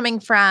 This is coming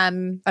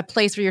from a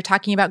place where you're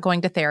talking about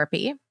going to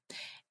therapy.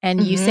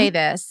 And you say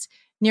this,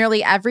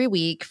 nearly every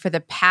week for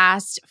the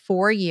past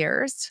 4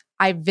 years,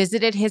 I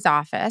visited his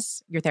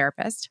office, your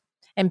therapist,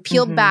 and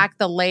peeled back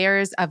the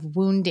layers of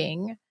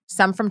wounding,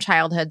 some from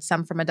childhood,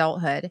 some from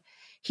adulthood.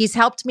 He's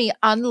helped me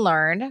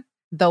unlearn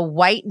the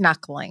white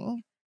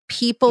knuckling,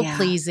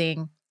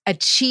 people-pleasing,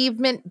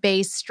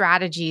 achievement-based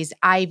strategies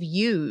I've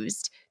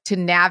used to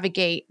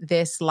navigate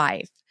this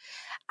life.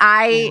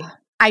 I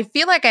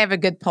feel like I have a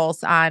good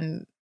pulse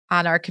on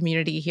our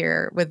community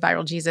here with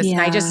Viral Jesus. And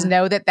I just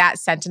know that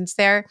sentence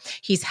there,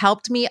 he's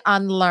helped me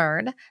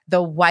unlearn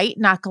the white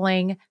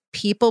knuckling,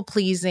 people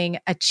pleasing,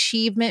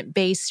 achievement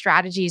based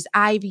strategies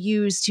I've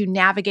used to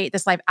navigate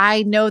this life.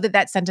 I know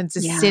that sentence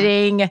is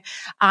sitting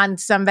on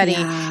somebody.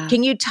 Yeah.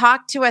 Can you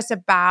talk to us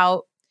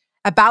about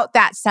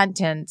that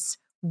sentence?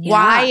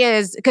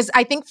 Why because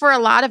I think for a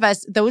lot of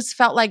us, those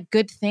felt like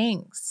good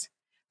things.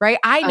 Right?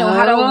 I know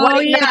how to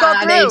white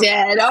knuckle through. They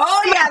did.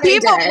 Oh, yeah, they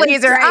people did.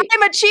 pleaser. Right.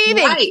 I'm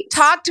achieving. Right.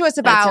 Talk to us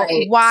about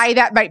right. why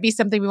that might be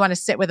something we want to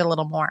sit with a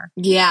little more.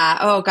 Yeah.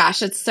 Oh,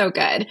 gosh, it's so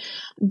good.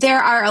 There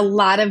are a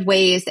lot of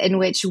ways in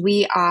which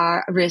we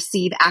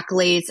receive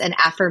accolades and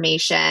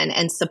affirmation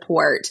and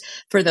support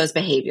for those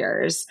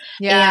behaviors.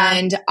 Yeah.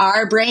 And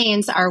our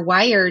brains are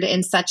wired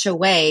in such a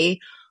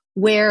way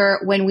where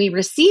when we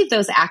receive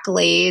those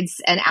accolades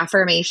and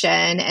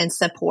affirmation and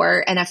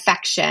support and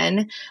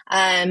affection,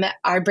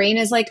 our brain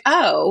is like,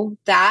 oh,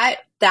 that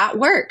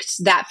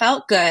worked. That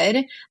felt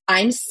good.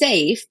 I'm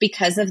safe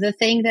because of the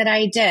thing that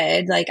I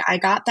did. Like I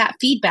got that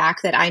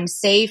feedback that I'm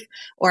safe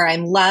or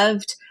I'm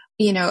loved,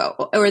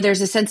 or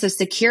there's a sense of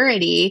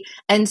security.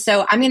 And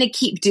so I'm going to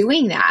keep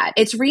doing that.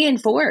 It's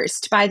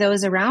reinforced by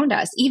those around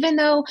us, even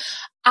though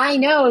I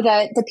know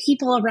that the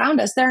people around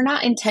us, they're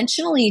not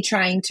intentionally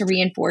trying to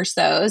reinforce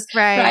those,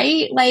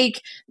 right?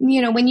 Like,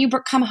 when you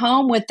come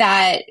home with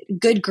that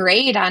good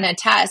grade on a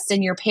test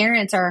and your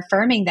parents are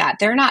affirming that,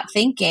 they're not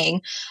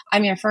thinking,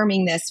 I'm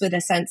affirming this with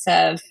a sense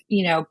of,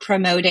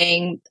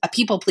 promoting a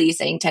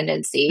people-pleasing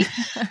tendency.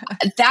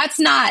 That's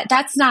not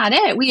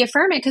it. We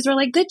affirm it because we're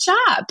like, good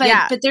job.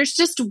 But there's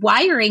just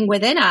wiring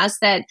within us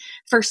that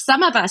for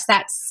some of us,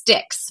 that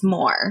sticks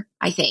more,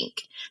 I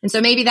think. And so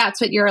maybe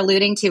that's what you're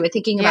alluding to with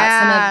thinking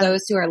about some of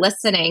those who are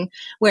listening,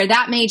 where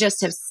that may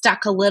just have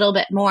stuck a little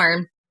bit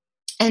more.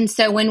 And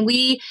so when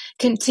we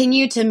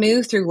continue to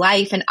move through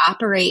life and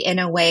operate in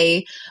a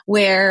way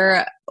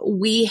where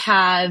we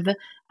have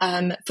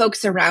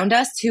folks around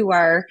us who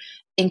are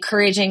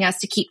encouraging us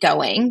to keep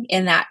going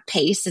in that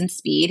pace and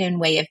speed and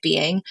way of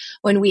being,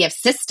 when we have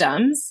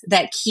systems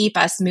that keep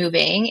us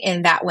moving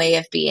in that way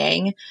of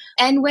being,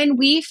 and when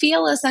we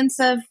feel a sense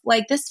of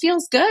like, this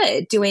feels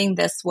good doing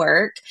this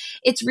work,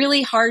 it's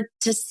really hard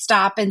to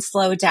stop and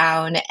slow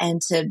down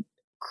and to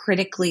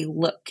critically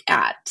look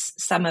at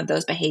some of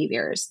those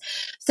behaviors.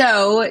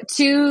 So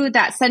to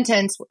that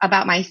sentence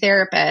about my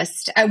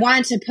therapist, I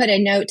wanted to put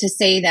a note to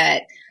say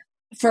that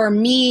for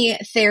me,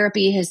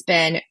 therapy has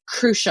been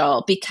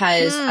crucial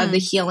because of the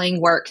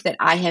healing work that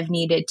I have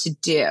needed to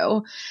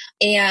do.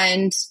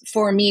 And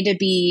for me to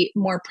be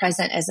more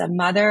present as a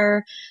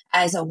mother,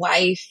 as a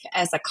wife,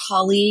 as a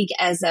colleague,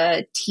 as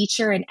a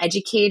teacher, an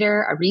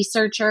educator, a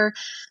researcher,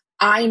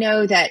 I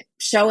know that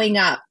showing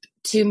up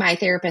to my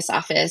therapist's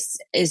office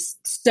is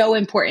so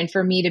important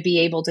for me to be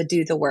able to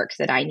do the work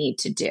that I need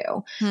to do.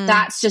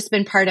 That's just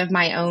been part of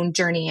my own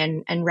journey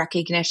and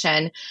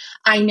recognition.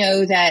 I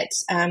know that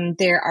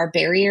there are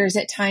barriers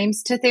at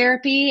times to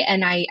therapy,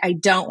 and I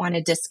don't want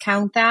to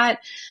discount that.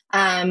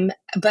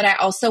 But I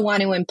also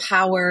want to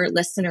empower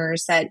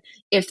listeners that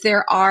if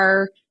there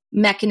are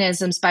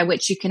mechanisms by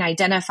which you can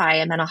identify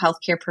a mental health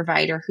care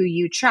provider who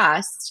you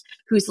trust,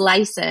 who's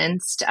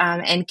licensed,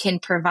 and can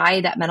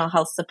provide that mental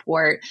health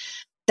support,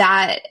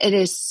 that it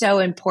is so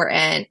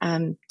important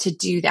to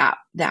do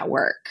that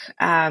work.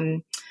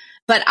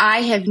 But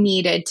I have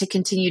needed to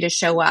continue to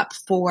show up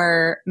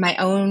for my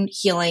own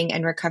healing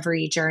and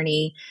recovery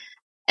journey.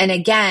 And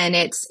again,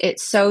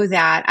 it's so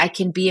that I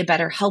can be a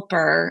better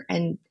helper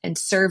and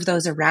serve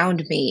those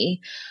around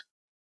me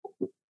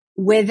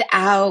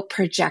without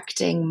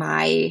projecting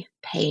my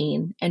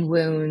pain and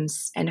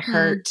wounds and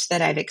hurt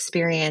that I've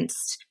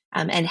experienced.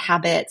 And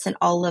habits and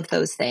all of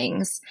those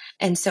things.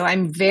 And so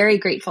I'm very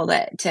grateful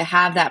to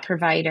have that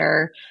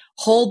provider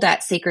hold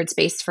that sacred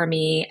space for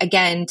me,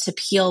 again, to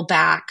peel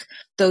back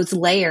those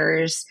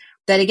layers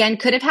that, again,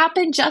 could have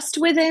happened just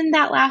within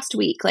that last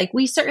week. Like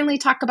we certainly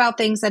talk about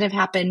things that have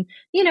happened,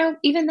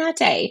 even that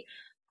day.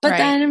 But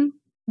then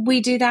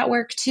we do that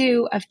work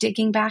too of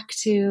digging back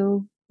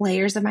to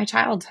layers of my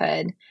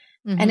childhood.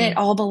 And it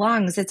all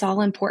belongs. It's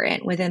all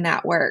important within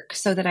that work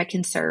so that I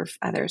can serve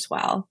others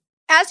well.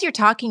 As you're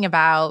talking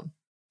about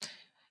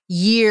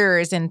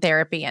years in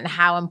therapy and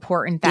how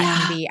important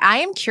that can be,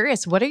 I am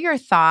curious, what are your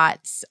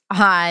thoughts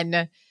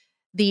on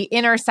the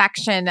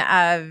intersection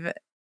of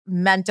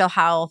mental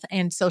health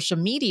and social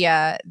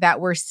media that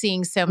we're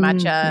seeing so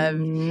much of?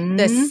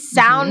 The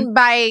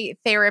soundbite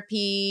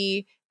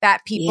therapy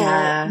that people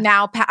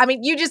now, I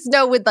mean, you just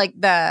know with like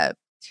the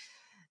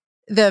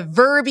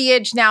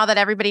verbiage now that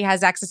everybody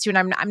has access to,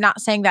 and I'm not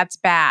saying that's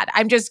bad.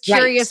 I'm just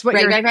curious what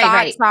your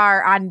thoughts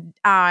are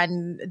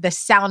on the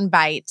sound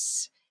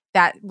bites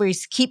that we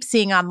keep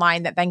seeing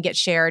online that then get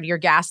shared. You're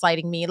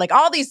gaslighting me, like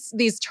all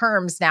these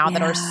terms now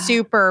that are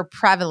super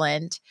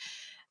prevalent.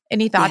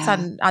 Any thoughts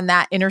on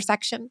that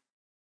intersection?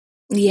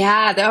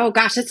 Yeah. Oh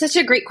gosh, that's such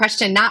a great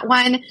question. Not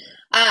one.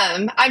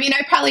 I mean,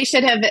 I probably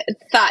should have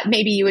thought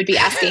maybe you would be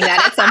asking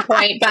that at some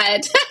point,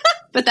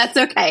 but that's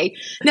okay.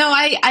 No,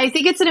 I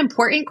think it's an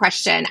important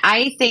question.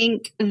 I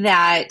think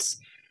that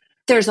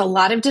there's a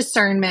lot of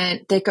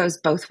discernment that goes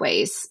both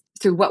ways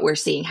through what we're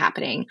seeing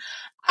happening.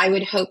 I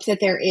would hope that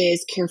there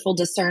is careful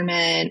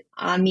discernment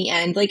on the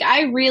end. Like,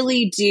 I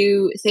really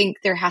do think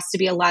there has to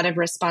be a lot of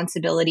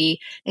responsibility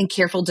and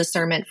careful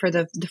discernment for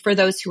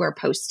those who are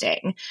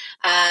posting.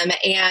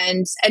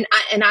 And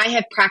I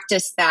have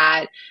practiced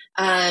that,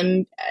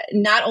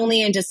 not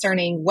only in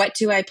discerning what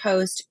do I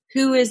post,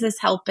 who is this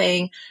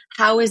helping,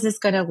 how is this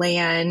going to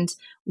land,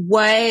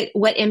 what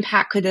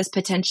impact could this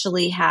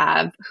potentially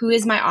have, who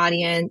is my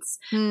audience,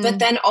 but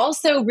then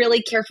also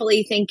really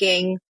carefully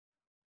thinking,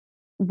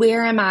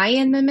 where am I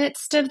in the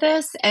midst of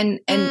this?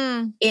 And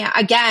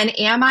again,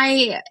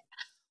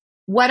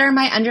 what are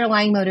my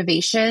underlying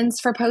motivations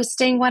for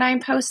posting what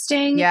I'm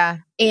posting? Yeah.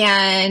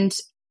 And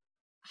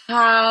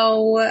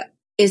how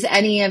is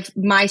any of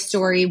my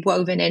story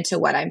woven into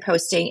what I'm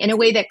posting in a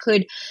way that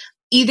could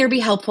either be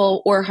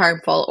helpful or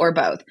harmful or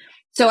both?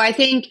 So I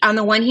think on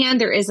the one hand,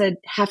 there is a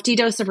hefty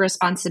dose of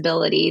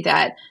responsibility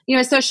that,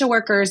 as social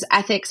workers,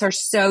 ethics are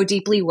so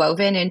deeply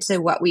woven into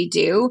what we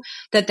do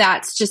that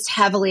that's just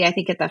heavily, I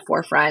think, at the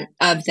forefront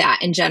of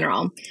that in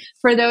general.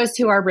 For those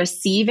who are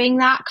receiving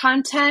that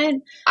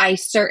content, I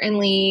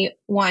certainly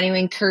want to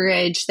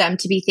encourage them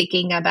to be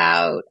thinking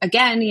about,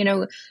 again,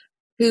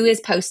 who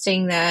is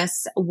posting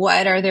this?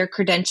 What are their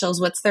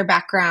credentials? What's their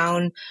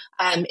background?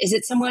 Is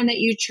it someone that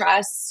you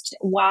trust?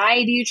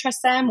 Why do you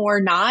trust them or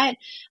not?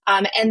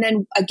 And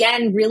then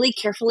again, really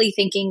carefully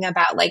thinking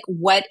about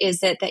what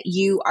is it that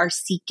you are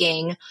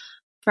seeking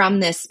from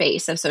this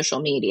space of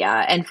social media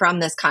and from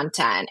this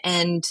content?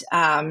 And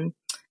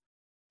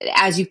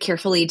as you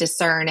carefully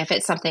discern if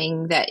it's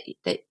something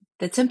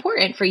that's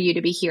important for you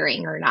to be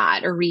hearing or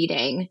not, or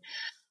reading.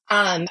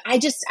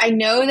 I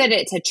know that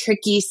it's a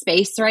tricky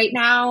space right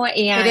now,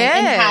 and it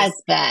has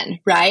been,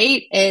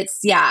 right? And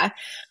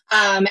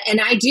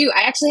I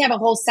actually have a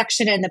whole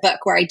section in the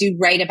book where I do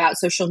write about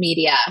social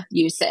media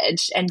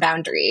usage and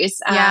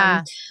boundaries.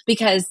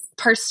 Because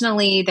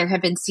personally, there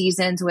have been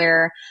seasons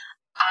where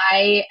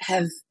I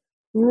have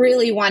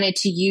really wanted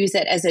to use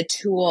it as a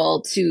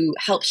tool to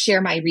help share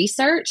my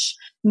research,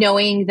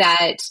 knowing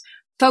that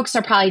folks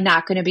are probably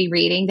not going to be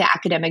reading the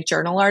academic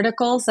journal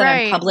articles that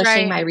I'm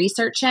publishing my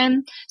research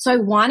in. So I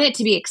want it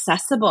to be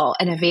accessible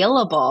and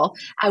available.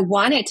 I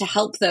want it to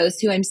help those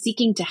who I'm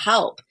seeking to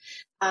help.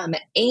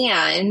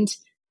 And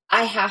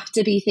I have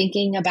to be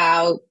thinking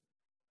about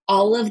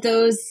all of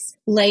those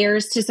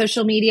layers to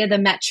social media, the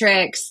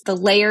metrics, the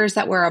layers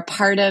that were a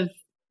part of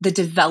the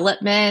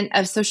development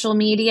of social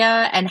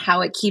media and how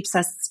it keeps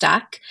us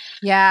stuck.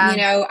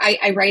 Yeah.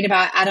 I write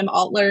about Adam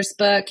Altler's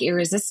book,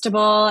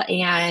 Irresistible,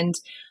 and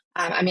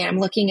I'm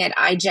looking at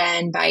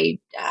iGen by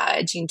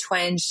Jean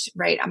Twenge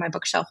right on my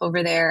bookshelf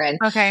over there. And,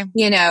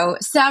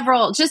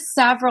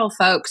 several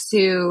folks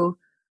who,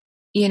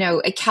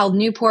 Cal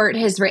Newport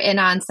has written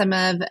on some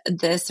of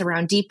this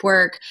around deep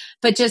work,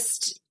 but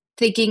just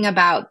thinking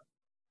about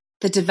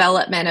the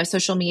development of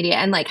social media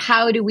and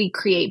how do we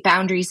create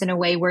boundaries in a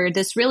way where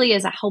this really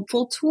is a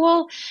helpful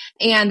tool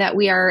and that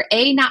we are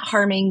not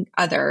harming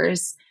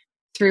others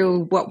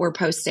through what we're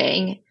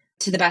posting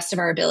to the best of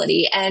our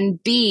ability,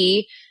 and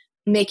B,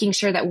 making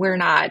sure that we're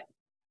not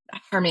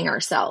harming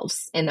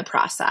ourselves in the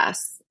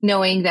process,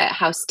 knowing that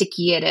how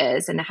sticky it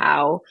is and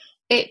how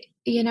it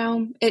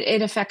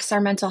affects our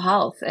mental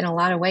health in a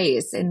lot of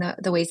ways, in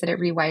the ways that it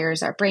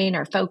rewires our brain,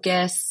 our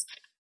focus,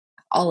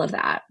 all of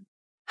that.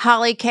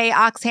 Holly K.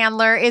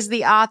 Oxhandler is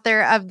the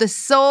author of The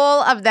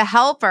Soul of the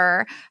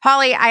Helper.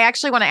 Holly, I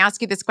actually want to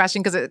ask you this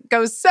question because it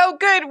goes so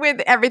good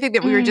with everything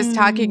that we were just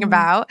talking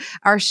about.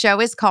 Our show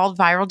is called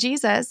Viral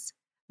Jesus.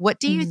 What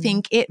do you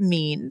think it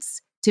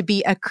means to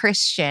be a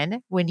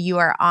Christian when you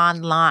are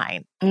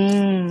online?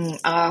 Oh,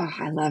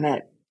 I love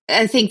it.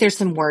 I think there's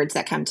some words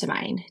that come to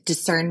mind: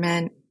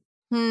 discernment,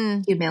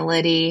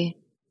 humility,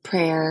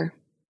 prayer,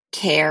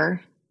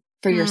 care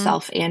for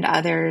yourself and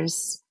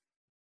others,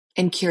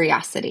 and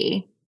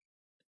curiosity.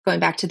 Going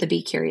back to the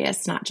be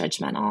curious, not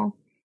judgmental.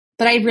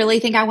 But I really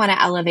think I want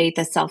to elevate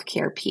the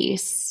self-care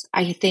piece.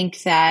 I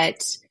think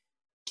that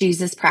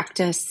Jesus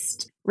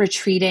practiced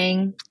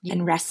retreating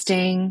and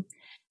resting.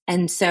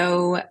 And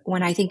so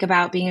when I think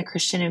about being a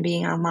Christian and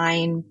being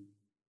online,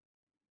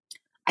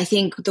 I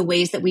think the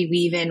ways that we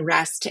weave in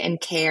rest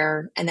and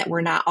care, and that we're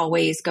not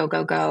always go,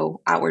 go,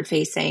 go, outward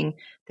facing,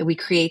 that we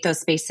create those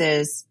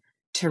spaces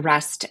to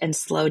rest and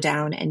slow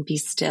down and be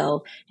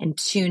still and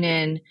tune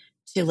in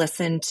to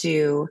listen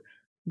to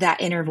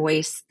that inner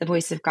voice, the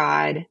voice of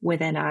God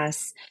within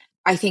us.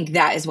 I think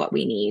that is what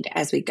we need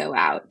as we go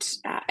out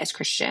as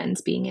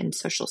Christians, being in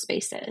social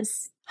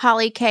spaces.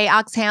 Holly K.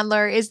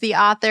 Oxhandler is the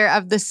author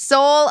of The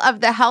Soul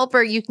of the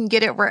Helper. You can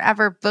get it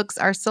wherever books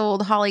are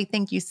sold. Holly,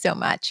 thank you so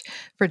much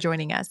for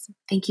joining us.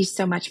 Thank you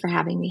so much for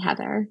having me,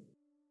 Heather.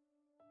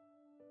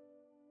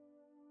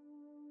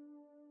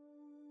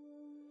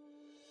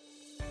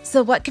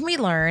 So what can we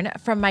learn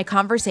from my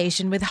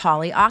conversation with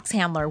Holly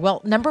Oxhandler?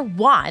 Well, number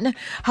one,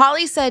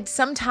 Holly said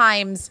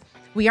sometimes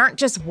we aren't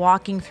just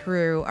walking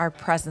through our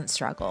present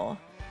struggle.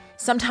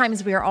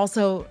 Sometimes we are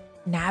also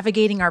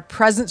navigating our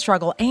present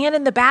struggle. And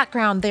in the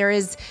background, there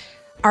is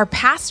our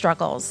past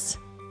struggles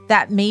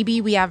that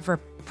maybe we have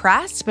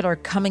suppressed but are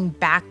coming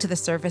back to the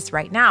surface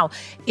right now.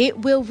 It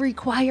will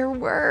require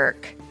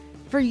work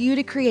for you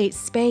to create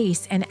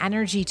space and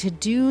energy to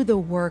do the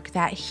work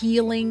that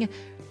healing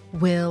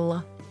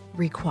will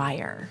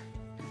require.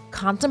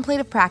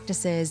 Contemplative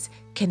practices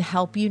can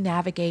help you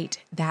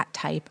navigate that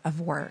type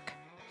of work.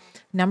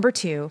 Number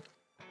 2,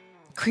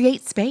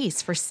 create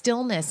space for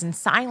stillness and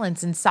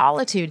silence and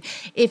solitude.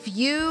 If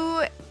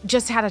you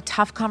just had a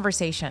tough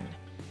conversation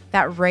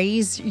that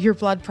raised your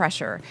blood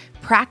pressure,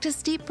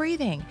 practice deep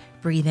breathing.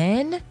 Breathe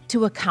in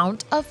to a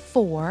count of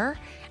 4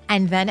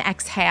 and then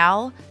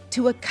exhale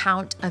to a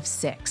count of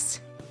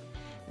 6.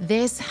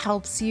 This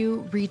helps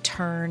you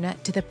return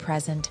to the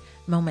present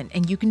moment,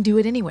 and you can do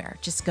it anywhere.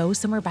 Just go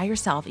somewhere by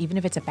yourself, even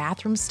if it's a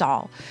bathroom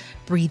stall.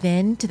 Breathe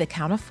in to the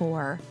count of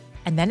 4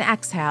 and then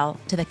exhale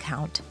to the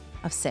count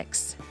of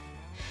 6.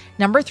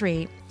 Number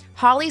 3,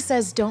 Holly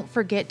says, don't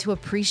forget to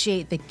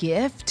appreciate the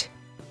gift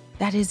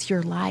that is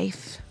your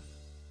life.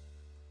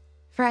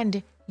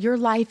 Friend, your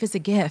life is a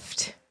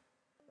gift.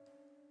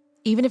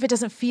 Even if it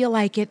doesn't feel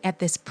like it at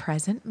this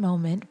present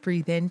moment,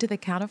 breathe in to the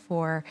count of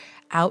 4,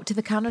 out to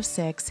the count of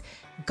 6.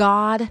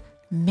 God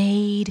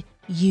made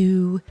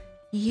you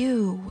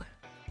you.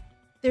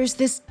 There's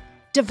this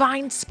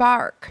divine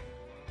spark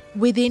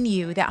within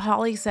you that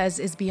Holly says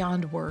is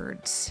beyond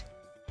words.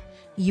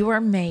 You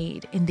are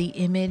made in the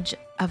image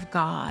of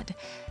God.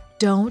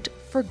 Don't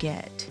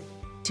forget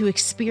to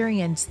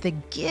experience the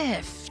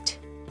gift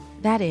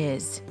that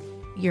is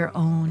your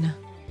own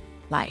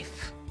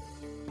life.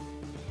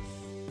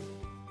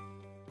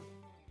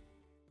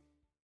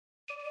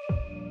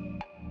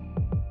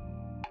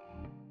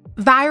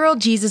 Viral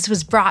Jesus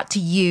was brought to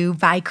you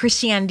by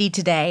Christianity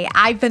Today.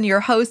 I've been your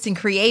host and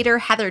creator,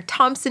 Heather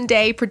Thompson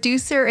Day,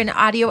 producer and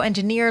audio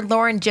engineer,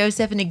 Lauren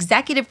Joseph, and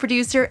executive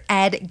producer,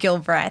 Ed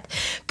Gilbreth.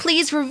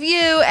 Please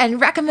review and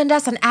recommend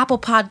us on Apple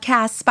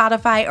Podcasts,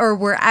 Spotify, or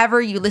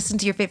wherever you listen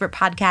to your favorite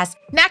podcast.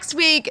 Next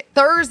week,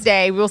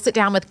 Thursday, we'll sit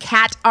down with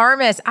Kat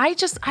Armis. I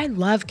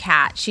love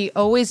Kat. She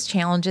always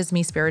challenges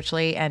me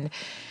spiritually and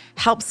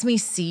helps me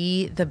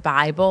see the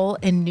Bible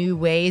in new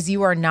ways.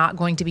 You are not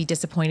going to be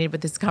disappointed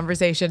with this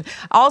conversation.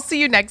 I'll see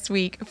you next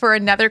week for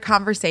another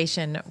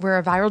conversation where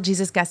a Viral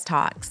Jesus guest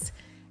talks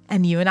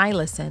and you and I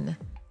listen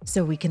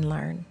so we can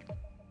learn.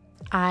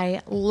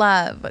 I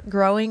love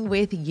growing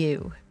with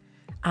you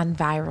on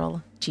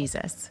Viral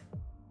Jesus.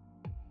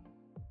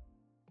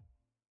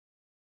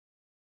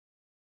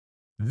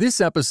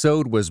 This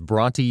episode was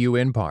brought to you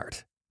in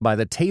part by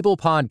the Table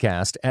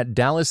Podcast at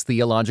Dallas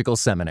Theological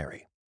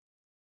Seminary.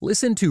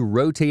 Listen to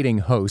rotating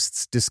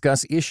hosts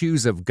discuss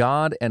issues of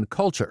God and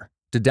culture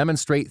to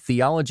demonstrate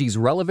theology's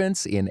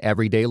relevance in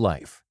everyday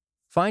life.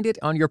 Find it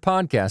on your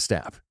podcast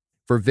app.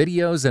 For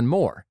videos and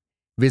more,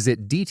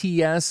 visit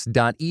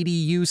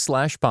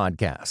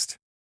dts.edu/podcast.